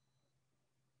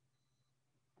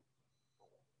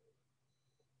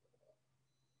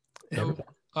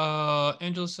 So,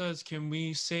 Angela says, can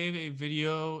we save a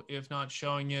video if not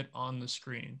showing it on the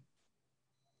screen?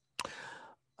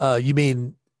 You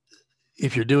mean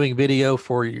if you're doing video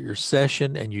for your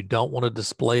session and you don't want to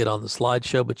display it on the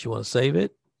slideshow, but you want to save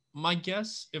it? My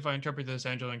guess, if I interpret this,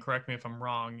 Angela, and correct me if I'm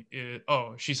wrong,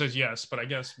 she says yes, but I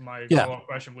guess my follow-up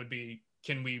question would be,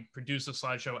 can we produce a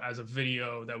slideshow as a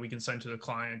video that we can send to the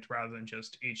client rather than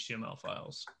just HTML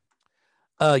files?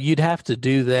 You'd have to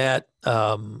do that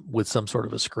with some sort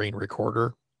of a screen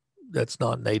recorder that's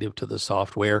not native to the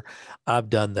software. I've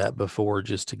done that before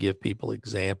just to give people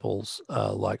examples.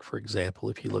 Like, for example,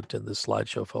 if you looked in the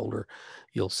slideshow folder,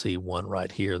 you'll see one right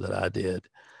here that I did.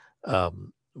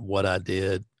 What I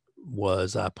did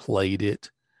was I played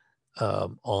it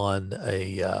on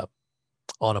a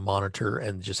monitor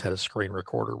and just had a screen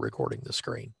recorder recording the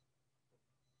screen.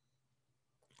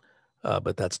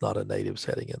 But that's not a native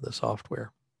setting in the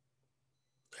software.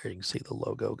 There you can see the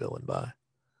logo going by.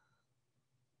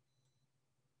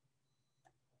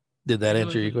 Did that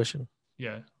answer your question?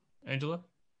 Yeah. Angela?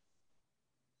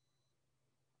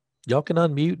 Y'all can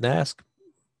unmute and ask.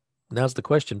 Now's the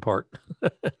question part.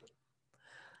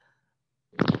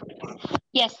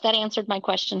 Yes, that answered my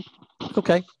question.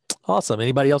 Okay, awesome.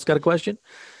 Anybody else got a question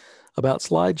about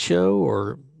slideshow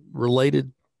or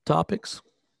related topics?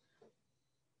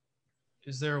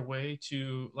 Is there a way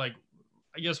to, like,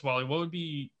 I guess, Wally, what would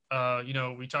be,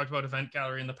 we talked about event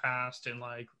gallery in the past, and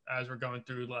like, as we're going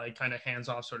through like kind of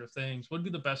hands-off sort of things, what would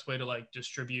be the best way to like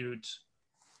distribute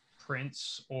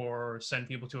prints or send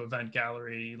people to event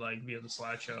gallery, like via the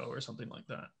slideshow or something like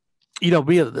that?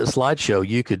 Via the slideshow,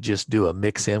 you could just do a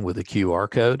mix in with a QR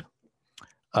code.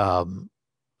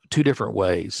 2 different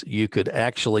ways. You could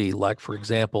actually, like, for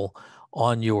example,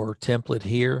 on your template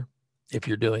here, if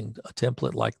you're doing a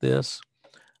template like this,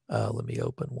 let me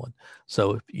open one.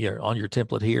 So if you're on your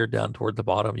template here, down toward the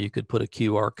bottom, you could put a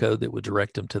QR code that would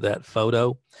direct them to that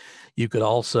photo. You could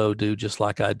also do just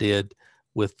like I did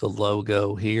with the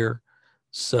logo here,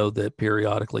 so that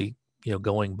periodically,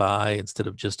 going by, instead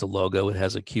of just a logo, it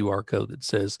has a QR code that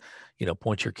says,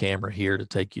 point your camera here to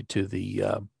take you to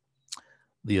the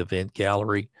event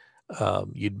gallery.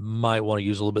 You might want to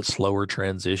use a little bit slower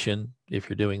transition if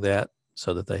you're doing that,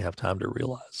 so that they have time to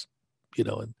realize,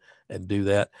 and do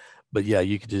that. But yeah,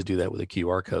 you could just do that with a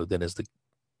QR code. Then as the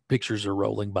pictures are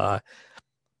rolling by,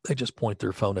 they just point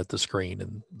their phone at the screen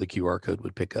and the QR code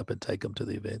would pick up and take them to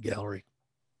the event gallery.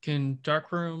 Can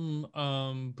Darkroom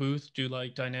Booth do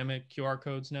like dynamic QR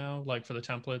codes now, like for the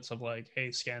templates of like,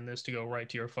 hey, scan this to go right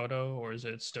to your photo, or is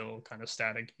it still kind of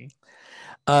staticky?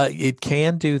 It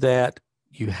can do that.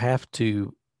 You have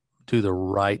to do the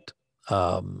right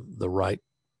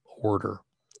order.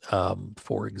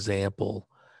 For example,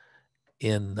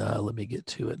 let me get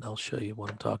to it and I'll show you what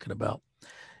I'm talking about.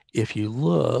 If you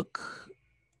look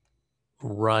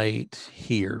right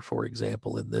here, for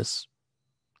example, in this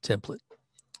template,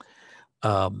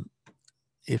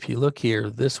 if you look here,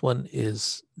 this one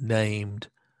is named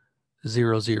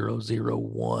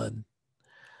 0001.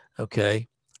 Okay.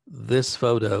 This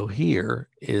photo here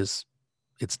it's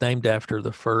named after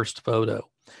the first photo.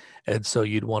 And so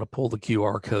you'd want to pull the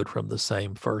QR code from the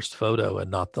same first photo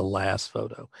and not the last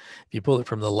photo. If you pull it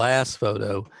from the last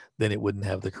photo, then it wouldn't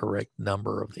have the correct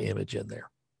number of the image in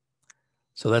there.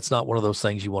 So that's not one of those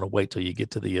things you want to wait till you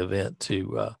get to the event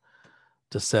to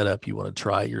set up. You want to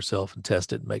try it yourself and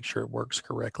test it and make sure it works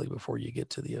correctly before you get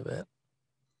to the event.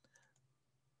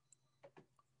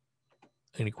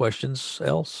 Any questions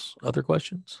else? Other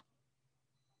questions?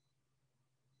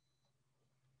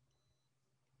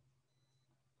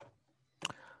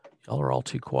 Y'all are all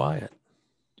too quiet.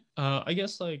 I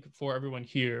guess like for everyone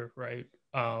here, right?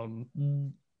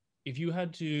 If you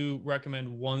had to recommend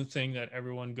one thing that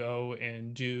everyone go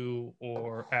and do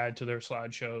or add to their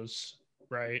slideshows,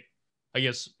 right? I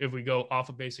guess if we go off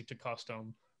of basic to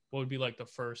custom, what would be like the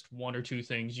first 1 or 2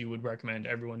 things you would recommend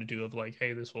everyone to do of like,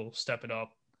 hey, this will step it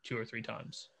up 2 or 3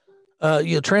 times?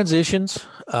 Transitions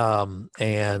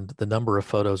and the number of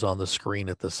photos on the screen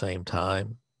at the same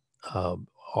time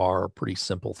are pretty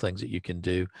simple things that you can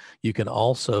do. You can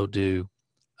also do,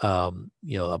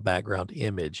 a background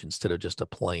image instead of just a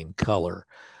plain color.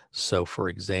 So for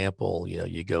example,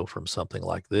 you go from something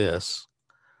like this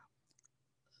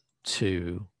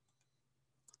to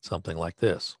something like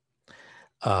this.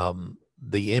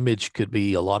 The image could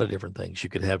be a lot of different things. You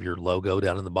could have your logo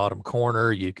down in the bottom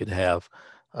corner. You could have,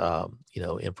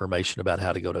 information about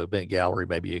how to go to event gallery,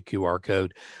 maybe a QR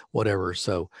code, whatever.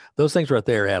 So those things right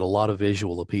there add a lot of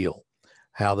visual appeal,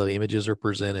 how the images are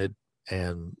presented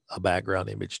and a background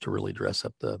image to really dress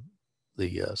up the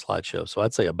slideshow. So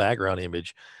I'd say a background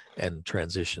image and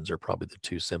transitions are probably the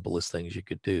 2 simplest things you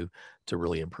could do to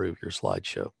really improve your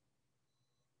slideshow.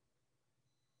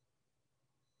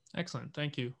 Excellent.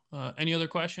 Thank you. Any other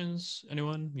questions?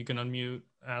 Anyone? You can unmute,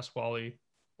 ask Wally,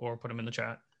 or put them in the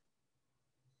chat.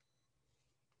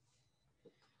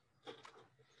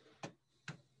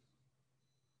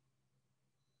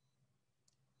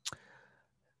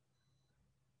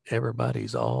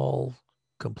 Everybody's all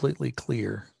completely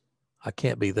clear. I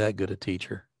can't be that good a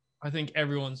teacher. I think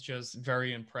everyone's just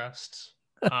very impressed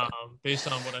based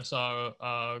on what I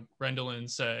saw Gwendolyn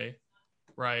say,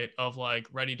 right? Of like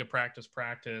ready to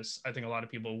practice. I think a lot of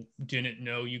people didn't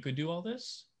know you could do all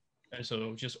this. And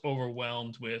so just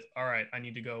overwhelmed with, all right, I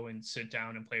need to go and sit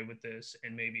down and play with this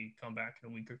and maybe come back in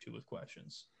a week or 2 with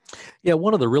questions. Yeah,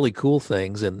 one of the really cool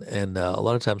things, and a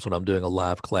lot of times when I'm doing a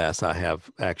live class, I have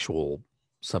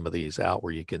some of these out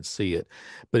where you can see it.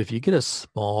 But if you get a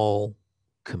small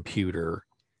computer,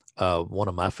 one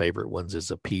of my favorite ones is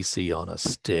a PC on a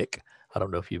stick. I don't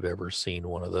know if you've ever seen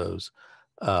one of those,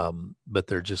 but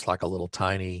they're just like a little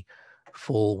tiny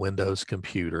full Windows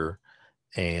computer.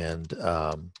 And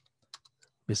let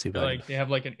me see if they have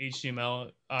like an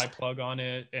HDMI plug on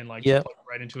it and like yep. plug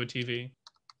right into a TV.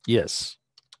 Yes.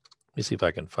 Let me see if I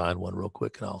can find one real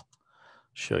quick and I'll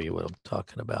show you what I'm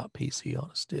talking about. PC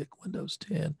on a stick, Windows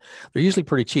 10. They're usually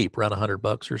pretty cheap, around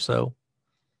 $100 or so.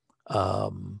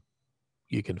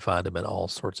 You can find them in all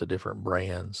sorts of different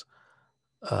brands.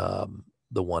 The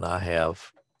one I have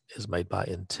is made by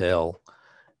Intel,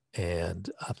 and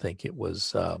I think it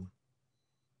was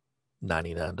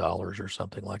 $99 or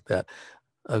something like that.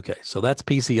 Okay, so that's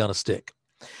PC on a stick.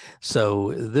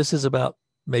 So this is about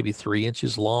maybe 3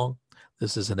 inches long.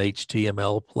 This is an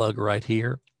HTML plug right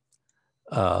here.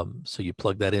 So you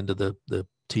plug that into the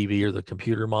TV or the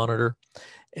computer monitor,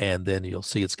 and then you'll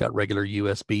see it's got regular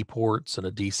USB ports and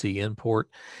a DC in port.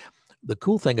 The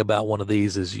cool thing about one of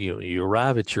these is you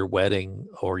arrive at your wedding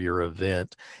or your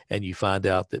event and you find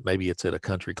out that maybe it's at a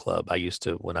country club. I used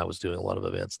to, when I was doing a lot of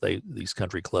events, these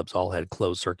country clubs all had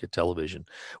closed circuit television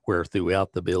where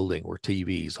throughout the building were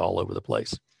TVs all over the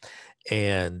place.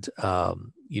 And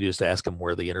you just ask them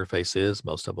where the interface is.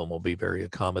 Most of them will be very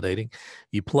accommodating.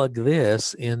 You plug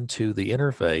this into the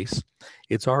interface.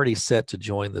 It's already set to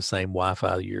join the same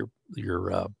Wi-Fi your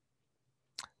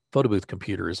photo booth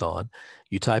computer is on.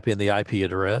 You type in the IP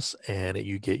address and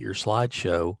you get your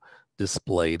slideshow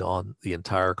displayed on the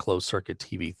entire closed circuit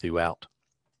TV throughout.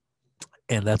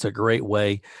 And that's a great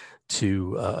way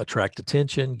to attract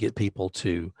attention, get people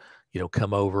to,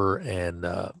 come over and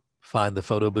find the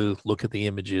photo booth, look at the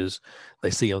images, they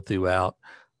see them throughout.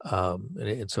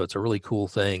 And so it's a really cool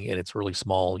thing, and it's really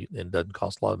small and doesn't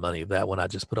cost a lot of money. That one I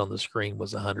just put on the screen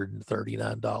was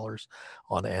 $139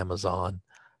 on Amazon.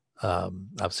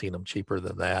 I've seen them cheaper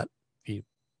than that. You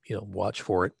watch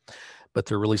for it, but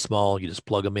they're really small. You just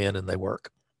plug them in and they work.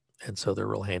 And so they're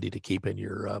real handy to keep in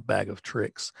your bag of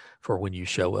tricks for when you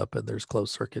show up and there's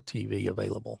closed circuit TV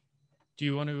available. Do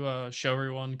you want to show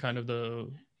everyone kind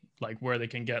of where they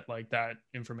can get like that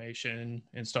information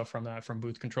and stuff from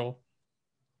booth control?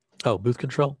 Oh, booth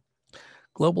control,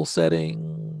 global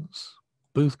settings,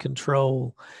 booth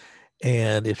control.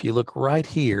 And if you look right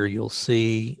here, you'll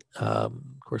see, of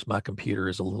course, my computer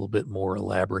is a little bit more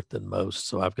elaborate than most.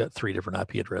 So I've got 3 different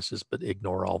IP addresses, but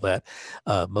ignore all that.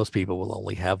 Most people will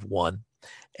only have one.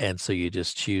 And so you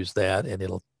just choose that and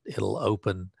it'll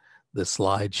open the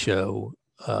slideshow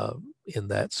in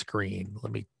that screen.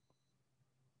 Let me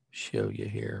show you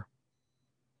here.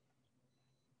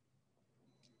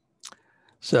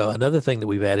 So another thing that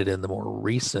we've added in the more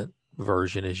recent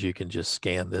version is you can just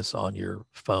scan this on your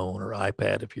phone or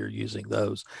iPad if you're using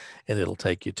those, and it'll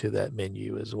take you to that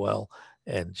menu as well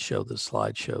and show the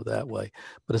slideshow that way.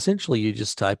 But essentially you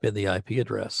just type in the IP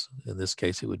address. In this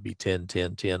case, it would be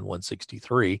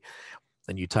 10.10.10.163,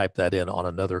 and you type that in on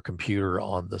another computer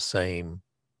on the same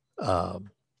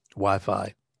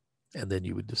Wi-Fi, and then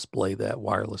you would display that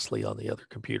wirelessly on the other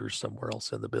computers somewhere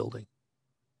else in the building.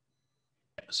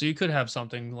 So you could have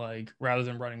something like, rather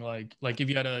than running like if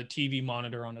you had a TV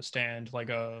monitor on a stand, like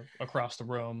across the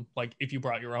room, like if you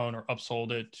brought your own or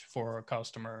upsold it for a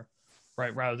customer,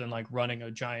 right? Rather than like running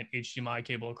a giant HDMI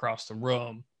cable across the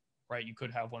room, right? You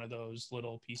could have one of those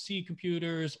little PC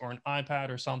computers or an iPad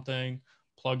or something,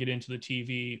 plug it into the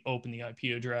TV, open the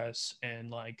IP address, and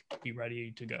like be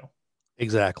ready to go.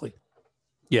 Exactly.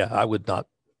 Yeah, I would not,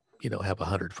 have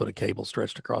 100 foot of cable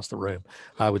stretched across the room.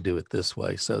 I would do it this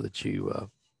way so that you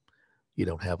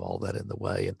don't have all that in the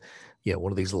way. And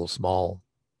one of these little small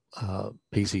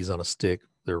PCs on a stick,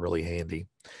 they're really handy.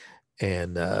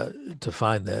 And to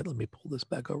find that, let me pull this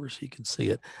back over so you can see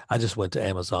it. I just went to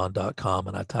Amazon.com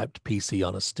and I typed PC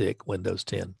on a stick, Windows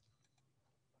 10.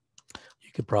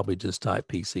 You could probably just type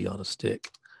PC on a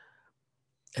stick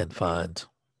and find.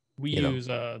 We use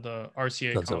the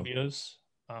RCA Combias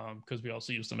because we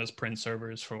also use them as print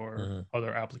servers for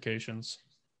other applications.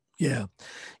 Yeah,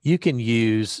 you can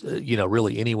use,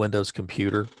 really any Windows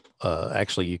computer.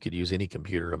 Actually, you could use any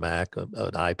computer, a Mac, an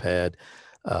iPad.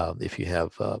 If you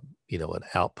have, an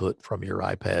output from your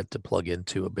iPad to plug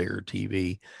into a bigger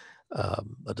TV,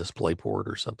 a display port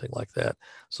or something like that.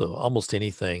 So almost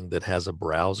anything that has a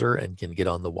browser and can get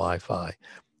on the Wi-Fi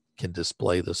can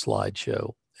display the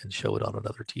slideshow and show it on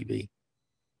another TV.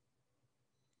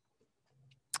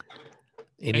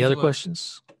 Any other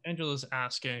questions? Angela's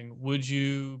asking, would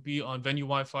you be on venue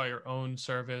Wi-Fi or own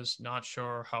service? Not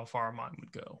sure how far mine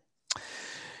would go.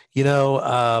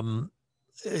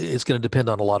 It's going to depend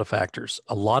on a lot of factors.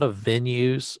 A lot of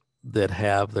venues that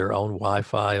have their own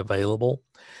Wi-Fi available,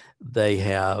 they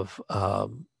have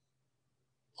on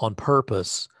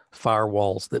purpose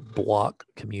firewalls that block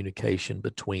communication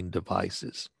between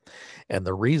devices. And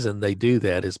the reason they do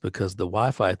that is because the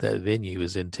Wi-Fi at that venue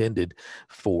is intended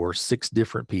for 6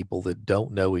 different people that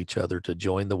don't know each other to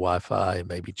join the Wi-Fi and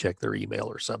maybe check their email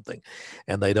or something.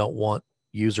 And they don't want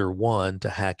user 1 to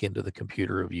hack into the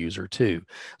computer of user 2.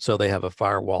 So they have a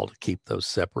firewall to keep those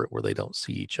separate where they don't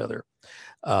see each other,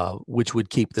 which would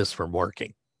keep this from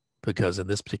working. Because in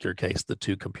this particular case, the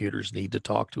 2 computers need to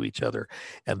talk to each other,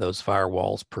 and those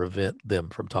firewalls prevent them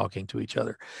from talking to each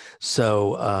other.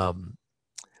 So,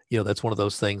 that's one of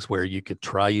those things where you could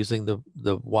try using the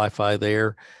Wi-Fi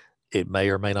there. It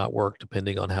may or may not work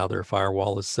depending on how their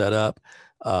firewall is set up.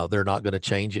 They're not going to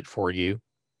change it for you.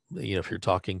 If you're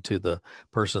talking to the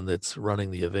person that's running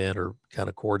the event or kind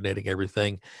of coordinating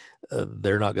everything,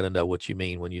 they're not going to know what you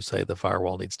mean when you say the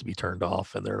firewall needs to be turned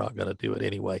off, and they're not going to do it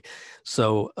anyway.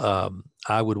 So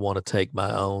I would want to take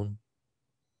my own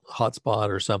hotspot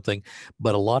or something,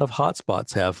 but a lot of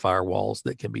hotspots have firewalls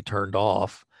that can be turned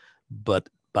off, but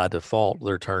by default,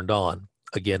 they're turned on,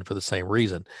 again, for the same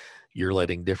reason. You're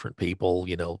letting different people,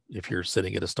 if you're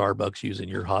sitting at a Starbucks using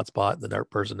your hotspot and the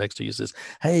person next to you says,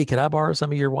 hey, can I borrow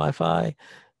some of your Wi-Fi?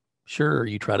 Sure,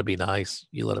 you try to be nice.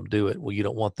 You let them do it. Well, you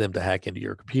don't want them to hack into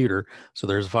your computer. So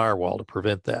there's a firewall to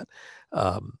prevent that.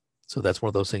 So that's one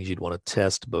of those things you'd want to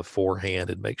test beforehand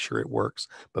and make sure it works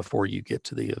before you get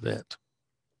to the event.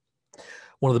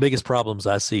 One of the biggest problems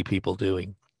I see people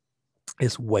doing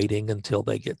is waiting until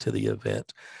they get to the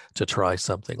event to try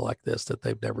something like this that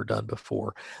they've never done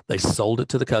before. They sold it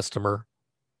to the customer,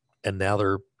 and now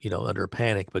they're, under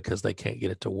panic because they can't get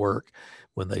it to work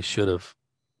when they should have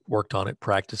worked on it,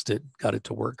 practiced it, got it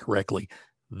to work correctly,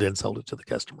 then sold it to the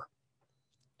customer.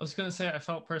 I was going to say, I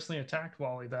felt personally attacked,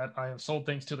 Wally, that I have sold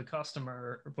things to the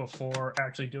customer before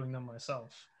actually doing them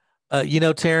myself.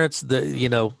 Terrence,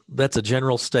 that's a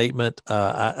general statement.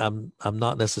 I'm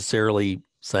not necessarily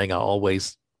saying I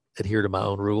always adhere to my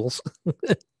own rules,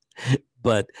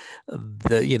 but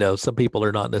some people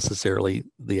are not necessarily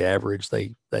the average.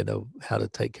 They know how to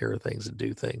take care of things and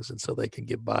do things, and so they can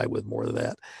get by with more of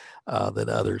that than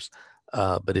others.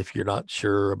 But if you're not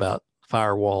sure about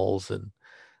firewalls and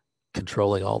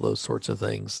controlling all those sorts of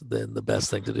things, then the best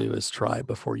thing to do is try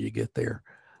before you get there,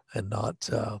 and not,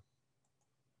 do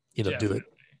it.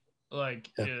 Like,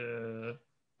 Yeah.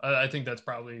 I think that's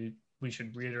probably, we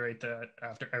should reiterate that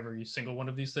after every single one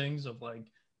of these things of like,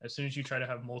 as soon as you try to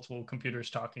have multiple computers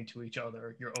talking to each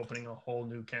other, you're opening a whole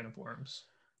new can of worms.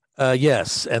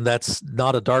 Yes, and that's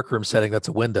not a darkroom setting, that's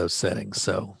a Windows setting.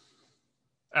 So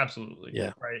absolutely,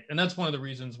 yeah, right. And that's one of the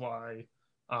reasons why,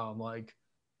 like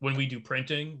when we do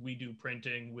printing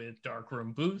with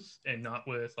Darkroom Booth and not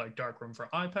with like Darkroom for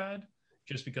iPad,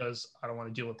 just because I don't want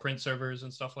to deal with print servers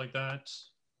and stuff like that,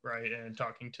 right? And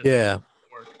talking to them.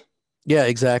 Yeah,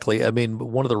 exactly. I mean,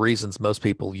 one of the reasons most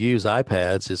people use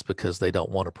iPads is because they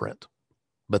don't want to print.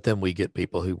 But then we get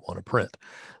people who want to print.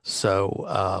 So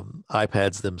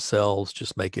iPads themselves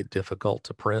just make it difficult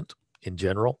to print in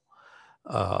general.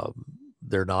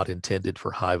 They're not intended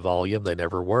for high volume. They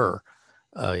never were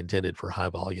intended for high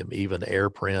volume. Even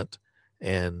AirPrint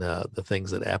and the things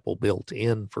that Apple built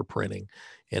in for printing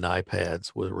in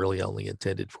iPads was really only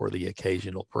intended for the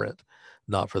occasional print,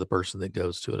 not for the person that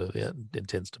goes to an event and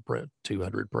intends to print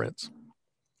 200 prints.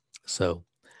 So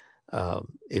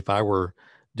if I were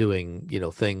doing,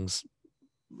 things,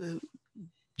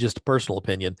 just a personal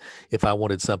opinion, if I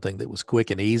wanted something that was quick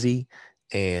and easy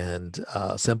and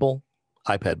simple,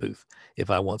 iPad booth.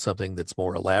 If I want something that's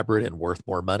more elaborate and worth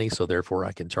more money, so therefore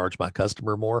I can charge my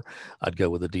customer more, I'd go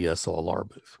with a DSLR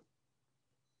booth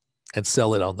and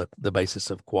sell it on the basis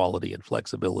of quality and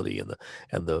flexibility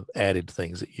and the added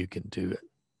things that you can do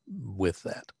with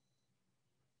that.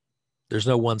 There's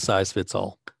no one size fits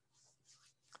all.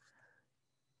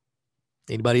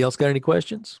 Anybody else got any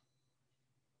questions?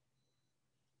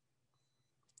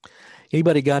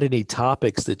 Anybody got any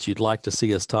topics that you'd like to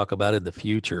see us talk about in the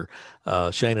future?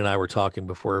 Shane and I were talking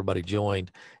before everybody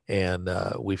joined, and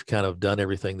we've kind of done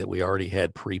everything that we already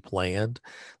had pre-planned.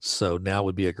 So now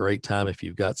would be a great time if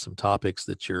you've got some topics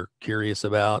that you're curious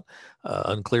about,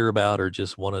 unclear about, or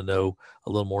just want to know a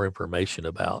little more information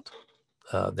about.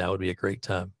 Now would be a great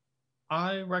time.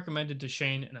 I recommended to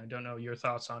Shane, and I don't know your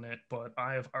thoughts on it, but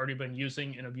I have already been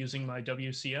using and abusing my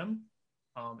WCM.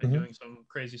 And doing some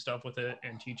crazy stuff with it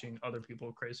and teaching other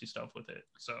people crazy stuff with it.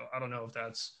 So I don't know if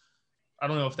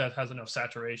that has enough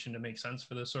saturation to make sense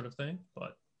for this sort of thing,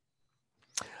 but.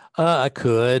 I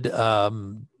could,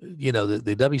 the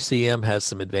WCM has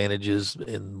some advantages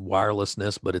in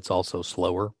wirelessness, but it's also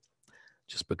slower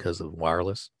just because of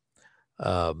wireless.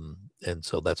 And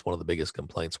so that's one of the biggest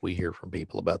complaints we hear from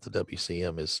people about the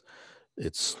WCM is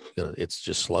it's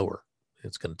just slower.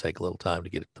 It's going to take a little time to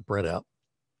get the print out.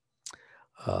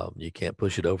 You can't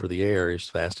push it over the air as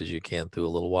fast as you can through a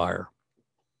little wire.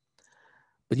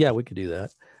 But yeah, we could do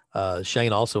that.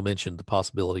 Shane also mentioned the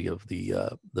possibility of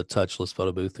the touchless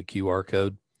photo booth, the QR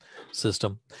code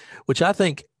system, which I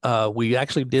think we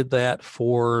actually did that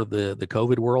for the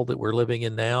COVID world that we're living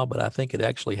in now. But I think it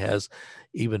actually has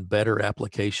even better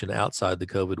application outside the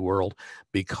COVID world,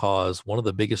 because one of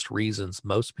the biggest reasons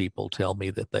most people tell me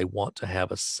that they want to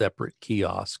have a separate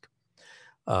kiosk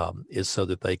is so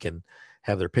that they can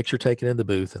have their picture taken in the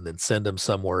booth and then send them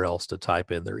somewhere else to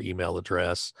type in their email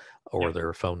address or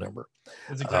their phone number.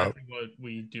 That's exactly what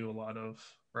we do a lot of,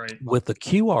 right? With the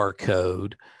QR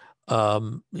code,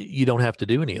 you don't have to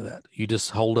do any of that. You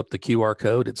just hold up the QR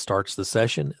code. It starts the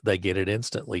session. They get it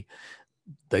instantly.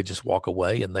 They just walk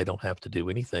away and they don't have to do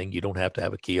anything. You don't have to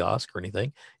have a kiosk or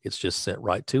anything. It's just sent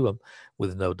right to them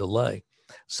with no delay.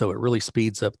 So it really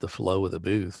speeds up the flow of the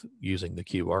booth using the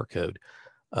QR code.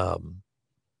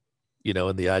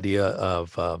 And the idea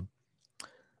of,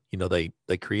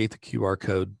 they create the QR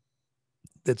code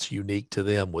that's unique to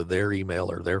them with their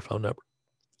email or their phone number.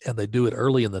 And they do it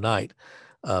early in the night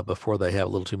before they have a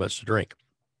little too much to drink.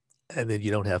 And then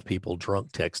you don't have people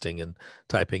drunk texting and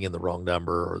typing in the wrong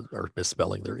number or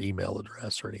misspelling their email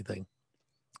address or anything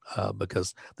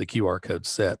because the QR code's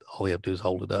set. All you have to do is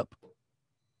hold it up.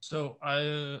 So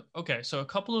so a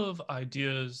couple of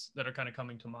ideas that are kind of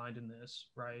coming to mind in this,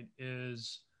 right,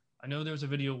 is I know there was a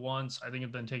video once, I think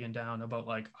it's been taken down, about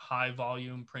like high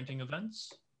volume printing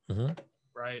events,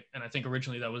 right? And I think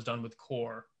originally that was done with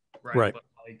Core, right? But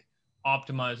like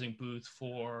optimizing Booth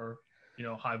for,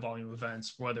 high volume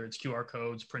events, whether it's QR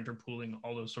codes, printer pooling,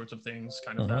 all those sorts of things,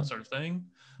 kind of that sort of thing.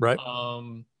 Right.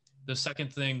 The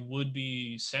second thing would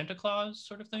be Santa Claus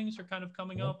sort of things are kind of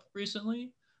coming up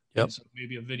recently. Yep. And so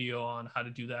maybe a video on how to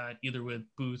do that either with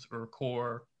Booth or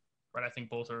Core, right? I think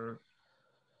both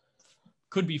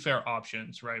could be fair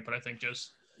options, right? But I think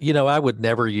just... I would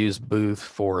never use Booth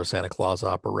for a Santa Claus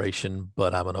operation,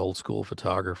 but I'm an old school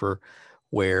photographer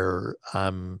where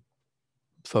I'm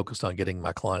focused on getting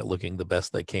my client looking the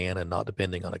best they can and not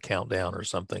depending on a countdown or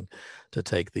something to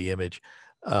take the image.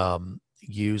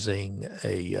 Using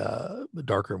a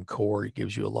darkroom core, it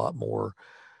gives you a lot more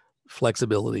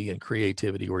flexibility and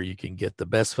creativity where you can get the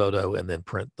best photo and then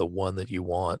print the one that you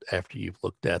want after you've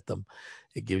looked at them.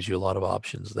 It gives you a lot of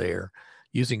options there.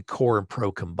 Using Core and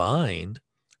Pro combined,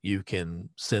 you can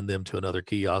send them to another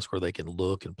kiosk where they can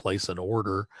look and place an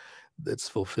order that's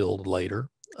fulfilled later.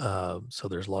 So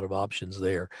there's a lot of options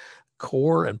there.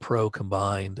 Core and Pro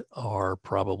combined are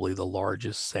probably the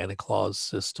largest Santa Claus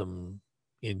system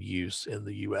in use in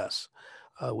the US.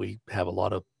 We have a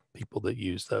lot of people that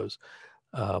use those.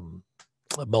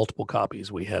 Multiple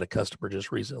copies. We had a customer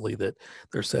just recently that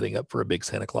they're setting up for a big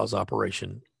Santa Claus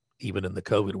operation, even in the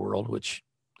COVID world, which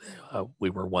we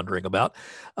were wondering about.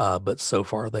 But so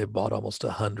far they've bought almost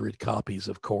 100 copies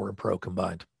of Core and Pro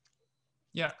combined.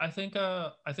 Yeah, I think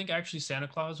actually Santa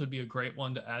Claus would be a great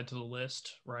one to add to the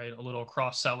list, right? A little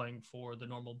cross-selling for the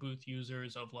normal booth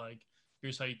users of like,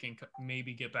 here's how you can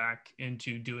maybe get back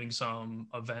into doing some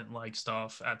event-like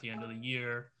stuff at the end of the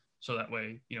year. So that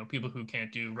way, people who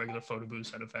can't do regular photo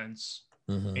booths at events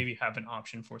maybe have an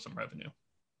option for some revenue.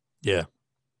 Yeah.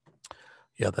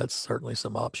 Yeah, that's certainly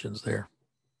some options there.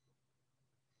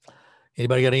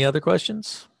 Anybody got any other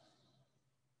questions?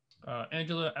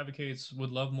 Angela advocates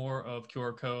would love more of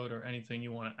QR code or anything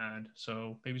you want to add.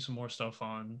 So maybe some more stuff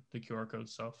on the QR code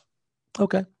stuff.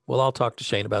 Okay. Well, I'll talk to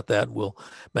Shane about that. We'll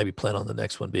maybe plan on the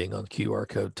next one being on QR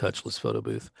code touchless photo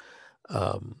booth.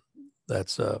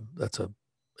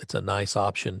 It's a nice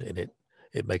option, and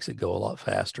it makes it go a lot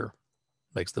faster,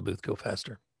 makes the booth go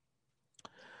faster.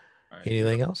 All right,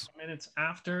 anything else? Minutes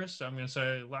after, so I'm going to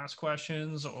say last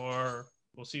questions, or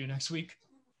we'll see you next week.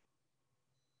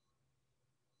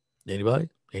 Anybody?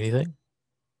 Anything?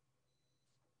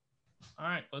 All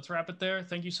right, let's wrap it there.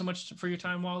 Thank you so much for your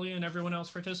time, Wally, and everyone else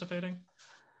participating.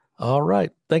 All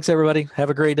right. Thanks, everybody. Have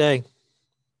a great day.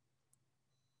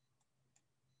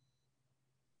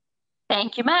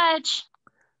 Thank you much.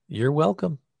 You're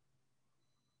welcome.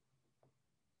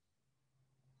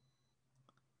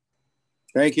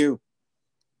 Thank you.